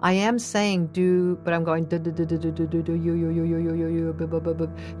 I am saying do, but I'm going do do do do do do do do you bu bu bu bu.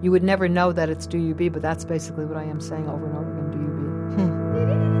 You would never know that it's Do You Be, but that's basically what I am saying over and over again. Do You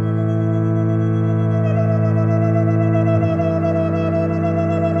Be.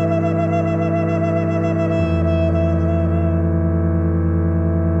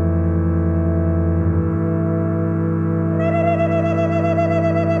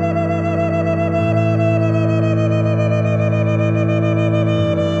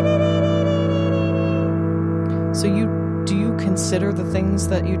 Consider the things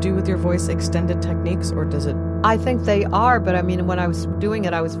that you do with your voice extended techniques, or does it? I think they are, but I mean, when I was doing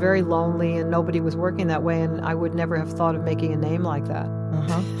it, I was very lonely and nobody was working that way, and I would never have thought of making a name like that.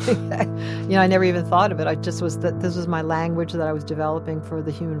 I never even thought of it. I just was that this was my language that I was developing for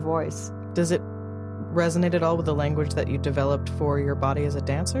the human voice. Does it resonate at all with the language that you developed for your body as a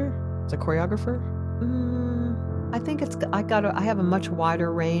dancer, as a choreographer? I think I have a much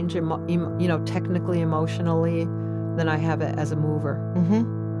wider range, technically, emotionally, than I have it as a mover.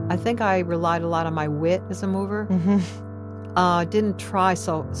 I think I relied a lot on my wit as a mover. Didn't try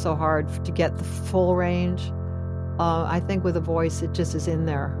so hard to get the full range. I think with a voice, it just is in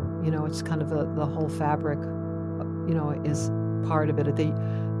there. It's kind of the whole fabric, is part of it.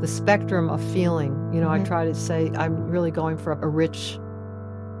 The spectrum of feeling, I try to say I'm really going for a rich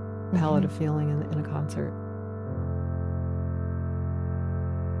palette of feeling in a concert.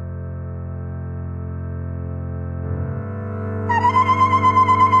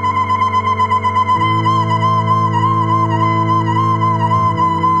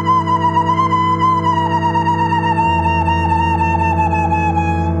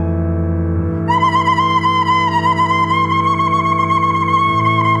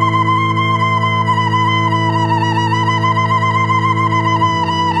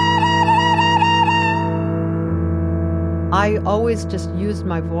 I always just used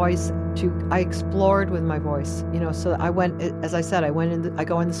my voice I explored with my voice, so I went, as I said, I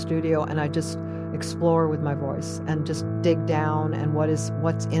go in the studio and I just explore with my voice and just dig down and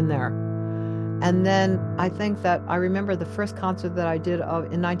what's in there. And then I think that I remember the first concert that I did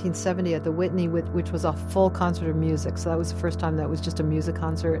in 1970 at the Whitney, which was a full concert of music. So that was the first time that was just a music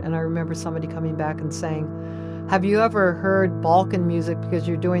concert. And I remember somebody coming back and saying, "Have you ever heard Balkan music because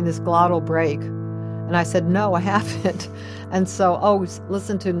you're doing this glottal break?" And I said, "No, I haven't." And so,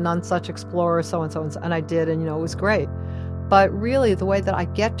 listen to None Such Explorer, so and so, and I did, and it was great. But really, the way that I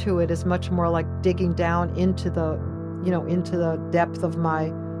get to it is much more like digging down into the depth of my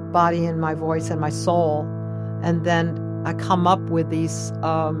body and my voice and my soul, and then I come up with these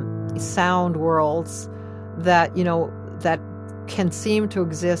sound worlds that that can seem to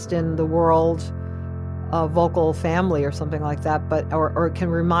exist in the world vocal family or something like that, but or it can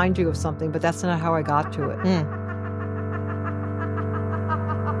remind you of something, but that's not how I got to it.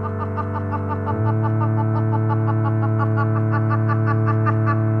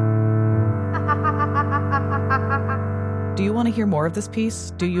 Do you want to hear more of this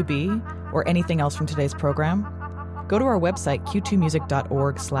piece, Do You Be, or anything else from today's program? Go to our website,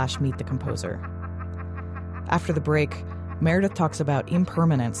 q2music.org/meet the composer. After the break, Meredith talks about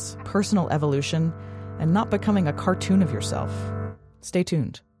impermanence, personal evolution, and not becoming a cartoon of yourself. Stay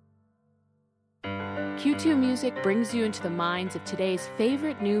tuned. Q2 Music brings you into the minds of today's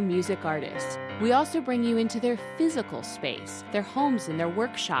favorite new music artists. We also bring you into their physical space, their homes and their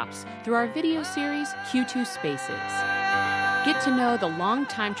workshops through our video series, Q2 Spaces. Get to know the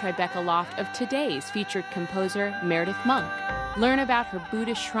longtime Tribeca loft of today's featured composer, Meredith Monk. Learn about her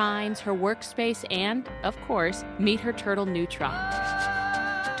Buddhist shrines, her workspace, and, of course, meet her turtle neutron.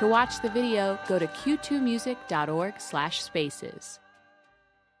 To watch the video, go to q2music.org/spaces.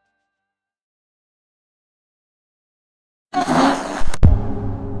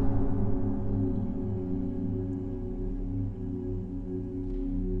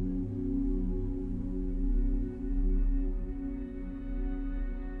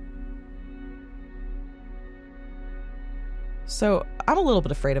 So, I'm a little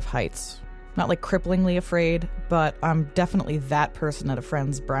bit afraid of heights. Not like cripplingly afraid, but I'm definitely that person at a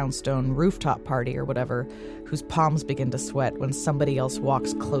friend's brownstone rooftop party or whatever, whose palms begin to sweat when somebody else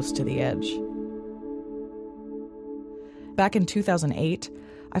walks close to the edge. Back in 2008,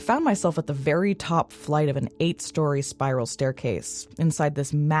 I found myself at the very top flight of an 8-story spiral staircase inside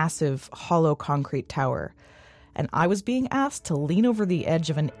this massive, hollow concrete tower. And I was being asked to lean over the edge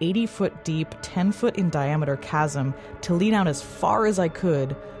of an 80-foot deep, 10-foot in diameter chasm to lean out as far as I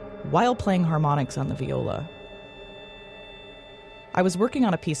could while playing harmonics on the viola. I was working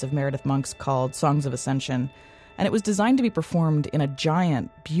on a piece of Meredith Monk's called Songs of Ascension, and it was designed to be performed in a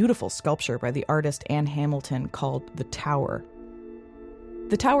giant, beautiful sculpture by the artist Anne Hamilton called The Tower.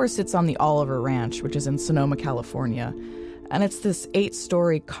 The tower sits on the Oliver Ranch, which is in Sonoma, California, and it's this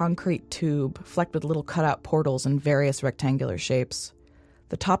 8-story concrete tube flecked with little cutout portals in various rectangular shapes.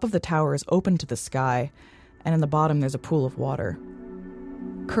 The top of the tower is open to the sky, and in the bottom there's a pool of water.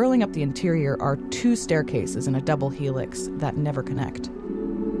 Curling up the interior are 2 staircases in a double helix that never connect.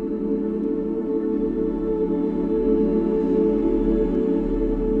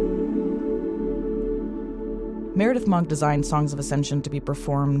 Meredith Monk designed Songs of Ascension to be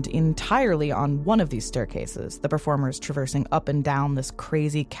performed entirely on one of these staircases, the performers traversing up and down this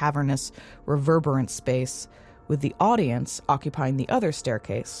crazy, cavernous, reverberant space, with the audience occupying the other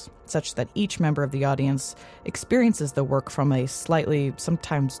staircase, such that each member of the audience experiences the work from a slightly,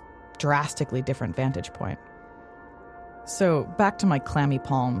 sometimes drastically different vantage point. So, back to my clammy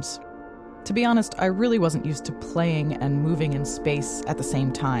palms. To be honest, I really wasn't used to playing and moving in space at the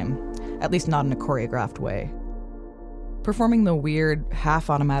same time, at least not in a choreographed way. Performing the weird,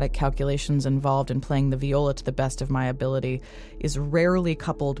 half-automatic calculations involved in playing the viola to the best of my ability is rarely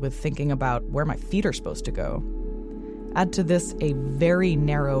coupled with thinking about where my feet are supposed to go. Add to this a very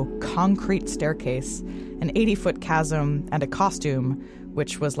narrow, concrete staircase, an 80-foot chasm, and a costume,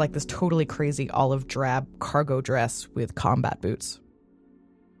 which was like this totally crazy olive drab cargo dress with combat boots.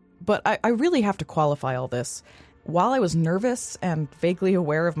 But I really have to qualify all this. While I was nervous and vaguely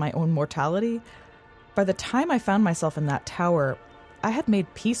aware of my own mortality, by the time I found myself in that tower, I had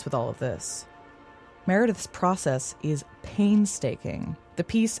made peace with all of this. Meredith's process is painstaking. The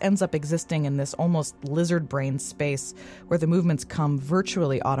piece ends up existing in this almost lizard-brain space where the movements come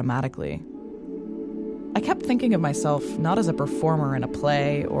virtually automatically. I kept thinking of myself not as a performer in a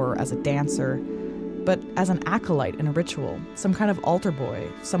play or as a dancer, but as an acolyte in a ritual, some kind of altar boy,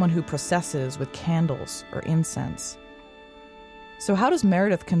 someone who processes with candles or incense. So how does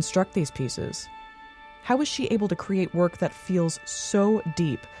Meredith construct these pieces? How is she able to create work that feels so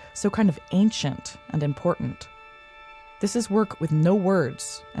deep, so kind of ancient and important? This is work with no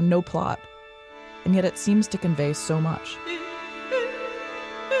words and no plot, and yet it seems to convey so much.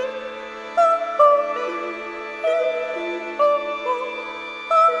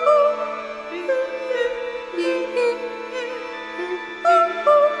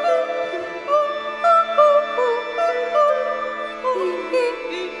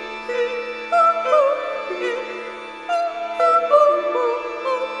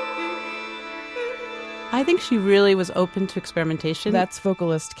 I think she really was open to experimentation. That's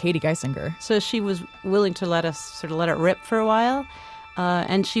vocalist Katie Geisinger. So she was willing to let it rip for a while.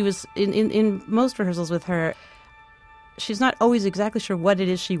 And she was, in most rehearsals with her, she's not always exactly sure what it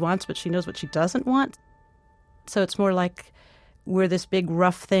is she wants, but she knows what she doesn't want. So it's more like we're this big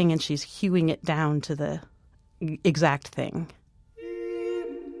rough thing and she's hewing it down to the exact thing.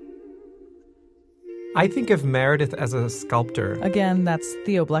 I think of Meredith as a sculptor. Again, that's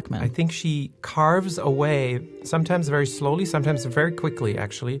Theo Bleckman. I think she carves away, sometimes very slowly, sometimes very quickly,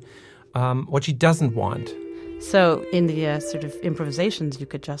 actually, what she doesn't want. So in the sort of improvisations, you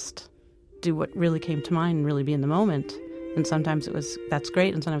could just do what really came to mind and really be in the moment. And sometimes it was, that's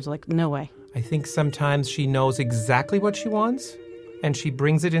great, and sometimes like, no way. I think sometimes she knows exactly what she wants, and she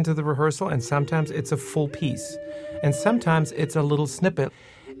brings it into the rehearsal, and sometimes it's a full piece. And sometimes it's a little snippet.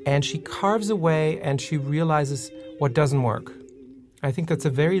 and she carves away and she realizes what doesn't work. I think that's a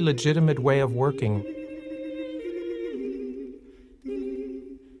very legitimate way of working.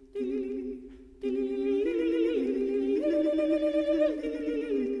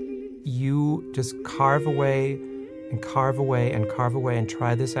 You just carve away and carve away and carve away and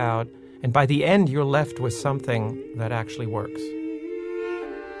try this out, and by the end you're left with something that actually works.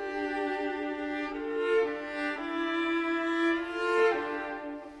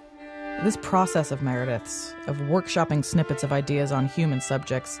 This process of Meredith's, of workshopping snippets of ideas on human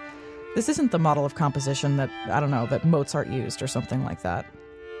subjects, this isn't the model of composition that, that Mozart used or something like that.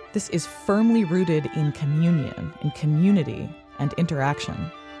 This is firmly rooted in communion, in community, and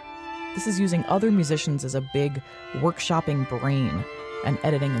interaction. This is using other musicians as a big workshopping brain and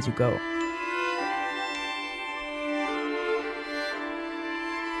editing as you go.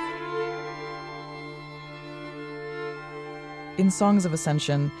 In Songs of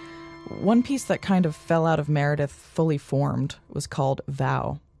Ascension, one piece that kind of fell out of Meredith fully formed was called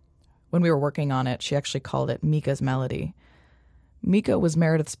Vow. When we were working on it, she actually called it Mika's Melody. Mika was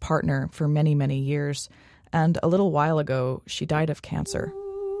Meredith's partner for many, many years, and a little while ago, she died of cancer.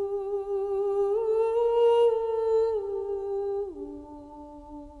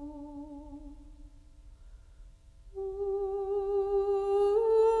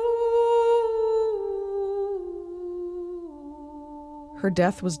 Her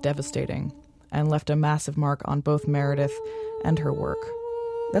death was devastating and left a massive mark on both Meredith and her work.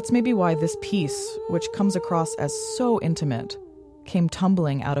 That's maybe why this piece, which comes across as so intimate, came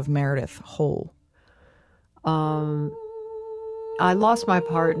tumbling out of Meredith whole. I lost my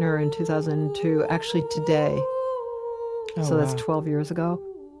partner in 2002, actually today. So that's 12 years ago.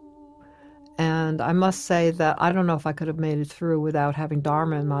 And I must say that I don't know if I could have made it through without having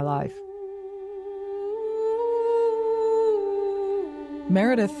Dharma in my life.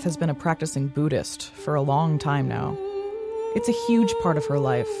 Meredith has been a practicing Buddhist for a long time now. It's a huge part of her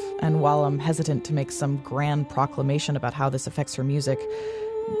life, and while I'm hesitant to make some grand proclamation about how this affects her music,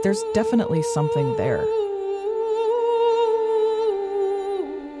 there's definitely something there.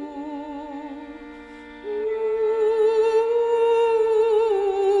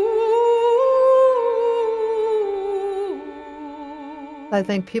 I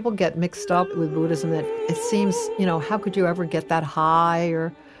think people get mixed up with Buddhism that it seems, how could you ever get that high,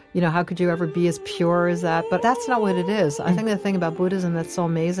 or, how could you ever be as pure as that? But that's not what it is. I think the thing about Buddhism that's so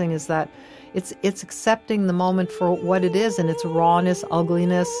amazing is that it's accepting the moment for what it is, and its rawness,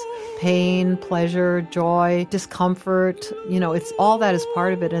 ugliness, pain, pleasure, joy, discomfort. It's all that is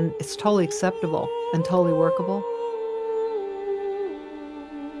part of it, and it's totally acceptable and totally workable.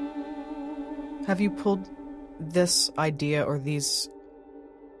 Have you pulled this idea or these...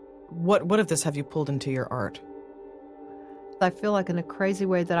 What of this have you pulled into your art? I feel like in a crazy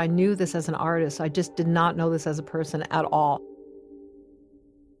way that I knew this as an artist. I just did not know this as a person at all.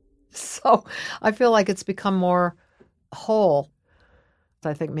 So I feel like it's become more whole.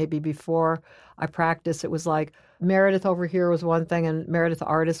 I think maybe before I practiced, it was like Meredith over here was one thing and Meredith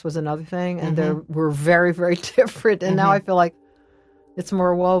artist was another thing. And they were very, very different. And now I feel like it's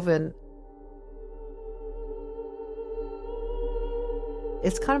more woven.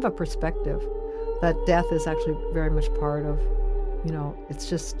 It's kind of a perspective that death is actually very much part of, it's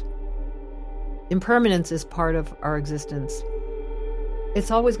just, impermanence is part of our existence. It's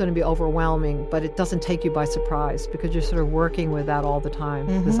always going to be overwhelming, but it doesn't take you by surprise because you're sort of working with that all the time,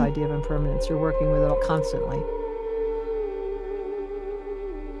 this idea of impermanence. You're working with it constantly.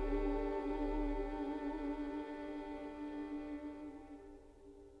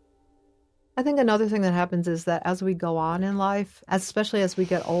 I think another thing that happens is that as we go on in life, especially as we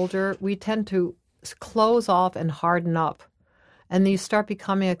get older, we tend to close off and harden up. And then you start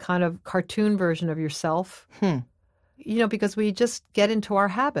becoming a kind of cartoon version of yourself. Because we just get into our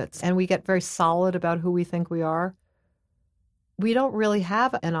habits and we get very solid about who we think we are. We don't really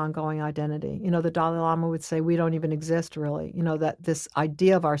have an ongoing identity. The Dalai Lama would say we don't even exist really. That this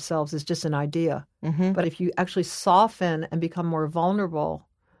idea of ourselves is just an idea. But if you actually soften and become more vulnerable,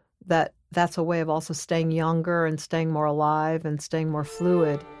 that's a way of also staying younger and staying more alive and staying more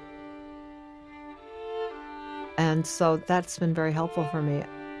fluid. And so that's been very helpful for me.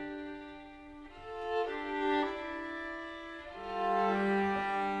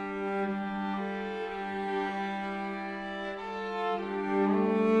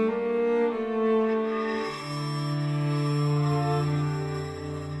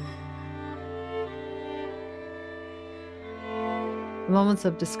 The moments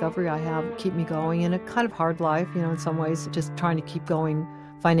of discovery I have keep me going in a kind of hard life, in some ways, just trying to keep going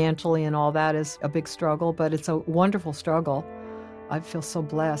financially and all that is a big struggle, but it's a wonderful struggle. I feel so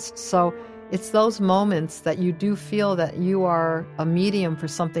blessed. So it's those moments that you do feel that you are a medium for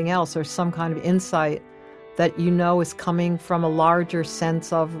something else or some kind of insight that you know is coming from a larger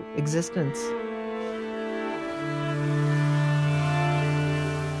sense of existence.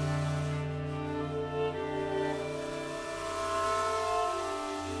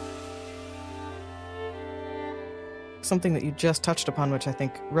 Something that you just touched upon, which I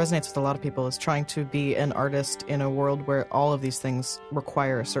think resonates with a lot of people, is trying to be an artist in a world where all of these things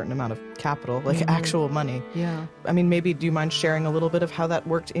require a certain amount of capital, like actual money. Yeah. I mean, maybe do you mind sharing a little bit of how that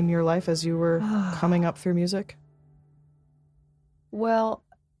worked in your life as you were coming up through music? Well,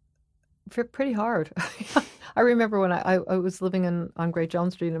 pretty hard. I remember when I was living on Great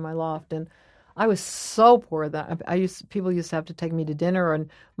Jones Street in my loft, and I was so poor that people used to have to take me to dinner,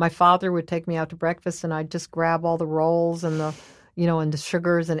 and my father would take me out to breakfast, and I'd just grab all the rolls and the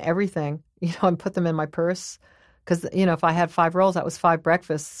sugars and everything, and put them in my purse, because if I had 5 rolls, that was 5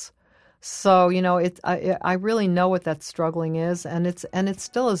 breakfasts. So I really know what that struggling is, and it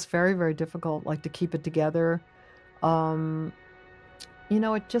still is very, very difficult, like, to keep it together. It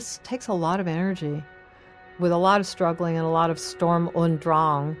just takes a lot of energy, with a lot of struggling and a lot of Sturm und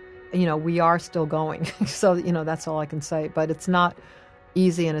Drang. We are still going. So, that's all I can say. But it's not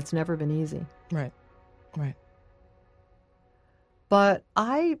easy, and it's never been easy. Right. But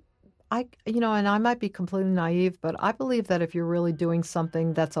and I might be completely naive, but I believe that if you're really doing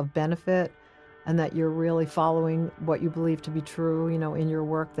something that's of benefit and that you're really following what you believe to be true, in your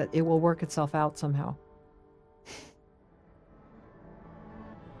work, that it will work itself out somehow.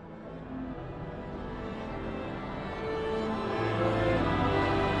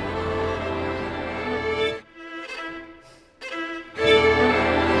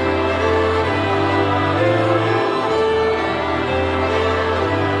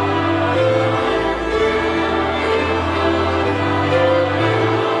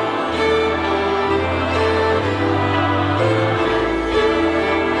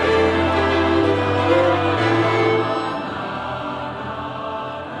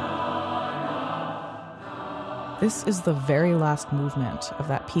 This is the very last movement of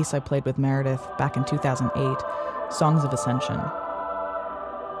that piece I played with Meredith back in 2008, Songs of Ascension.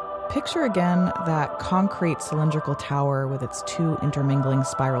 Picture again that concrete cylindrical tower with its 2 intermingling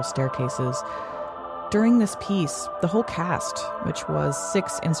spiral staircases. During this piece, the whole cast, which was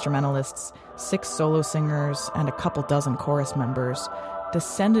 6 instrumentalists, 6 solo singers, and a couple dozen chorus members,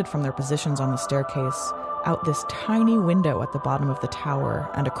 descended from their positions on the staircase out this tiny window at the bottom of the tower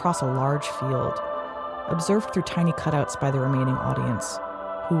and across a large field, observed through tiny cutouts by the remaining audience,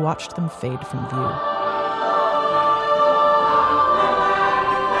 who watched them fade from view.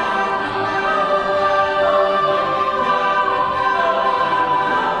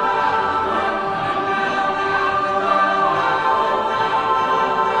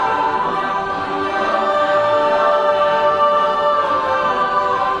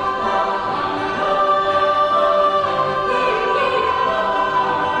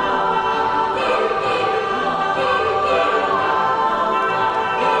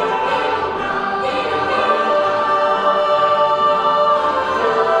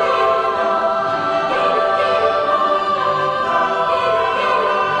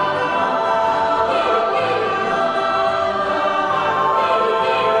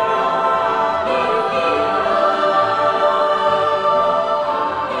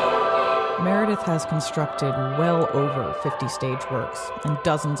 Has constructed well over 50 stage works and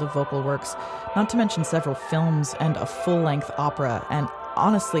dozens of vocal works, not to mention several films and a full-length opera. And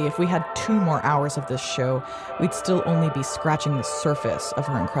honestly, if we had 2 more hours of this show, we'd still only be scratching the surface of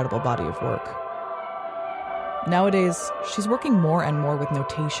her incredible body of work. Nowadays, she's working more and more with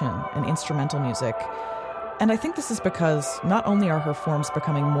notation and instrumental music. And I think this is because not only are her forms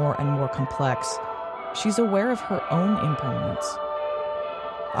becoming more and more complex, she's aware of her own impermanence.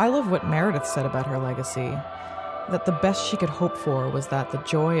 I love what Meredith said about her legacy, that the best she could hope for was that the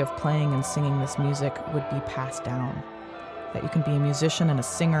joy of playing and singing this music would be passed down, that you can be a musician and a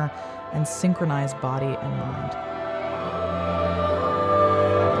singer and synchronize body and mind.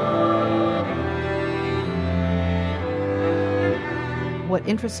 What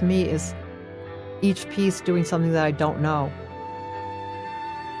interests me is each piece doing something that I don't know.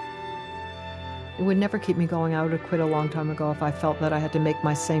 It would never keep me going. I would have quit a long time ago if I felt that I had to make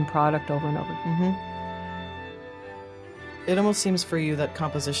my same product over and over. Mm-hmm. It almost seems for you that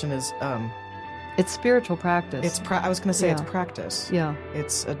composition is... it's spiritual practice. I was going to say it's practice. Yeah.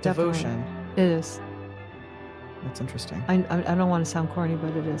 It's a devotion. Definitely. It is. That's interesting. I don't want to sound corny,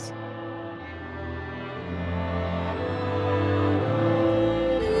 but it is.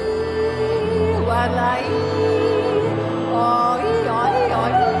 Oh,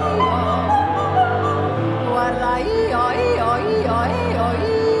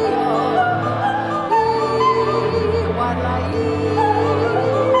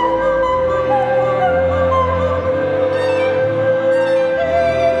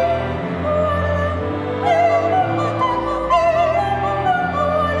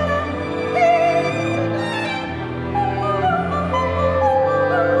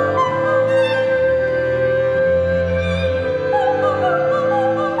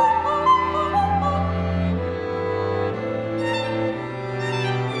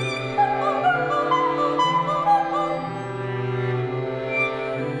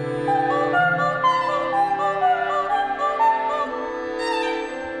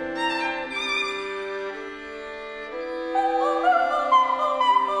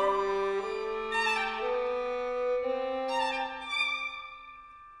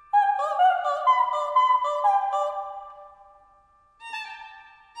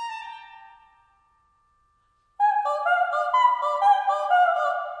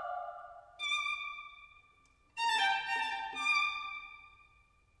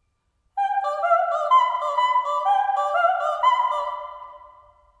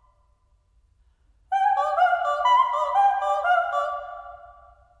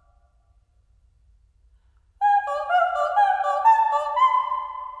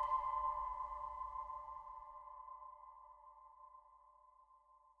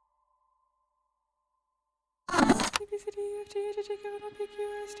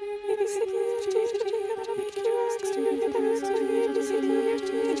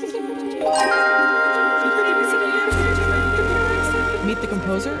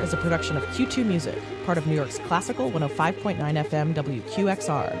 Composer is a production of Q2 Music, part of New York's classical 105.9 FM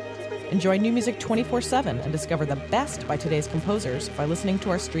WQXR. Enjoy new music 24/7 and discover the best by today's composers by listening to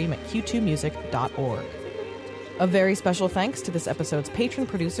our stream at q2music.org. A very special thanks to this episode's patron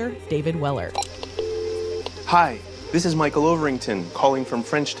producer, David Weller. Hi, this is Michael Overington, calling from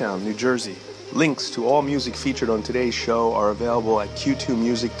Frenchtown, New Jersey. Links to all music featured on today's show are available at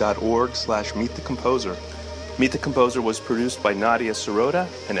q2music.org/Meet the Composer. Meet the Composer was produced by Nadia Sirota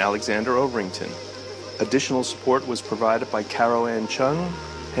and Alexander Overington. Additional support was provided by Carol Ann Chung,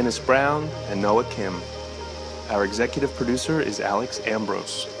 Hennis Brown, and Noah Kim. Our executive producer is Alex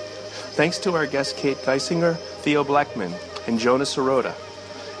Ambrose. Thanks to our guests Kate Geisinger, Theo Blackman, and Jonas Sirota,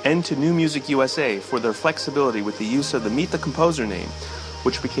 and to New Music USA for their flexibility with the use of the Meet the Composer name,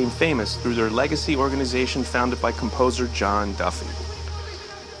 which became famous through their legacy organization founded by composer John Duffy.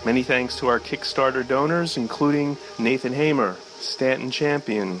 Many thanks to our Kickstarter donors, including Nathan Hamer, Stanton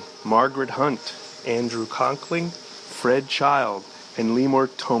Champion, Margaret Hunt, Andrew Conkling, Fred Child, and Lemur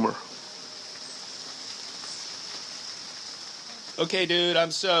Tomer. Okay, dude,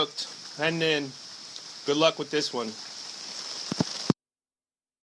 I'm soaked. Heading in. Good luck with this one.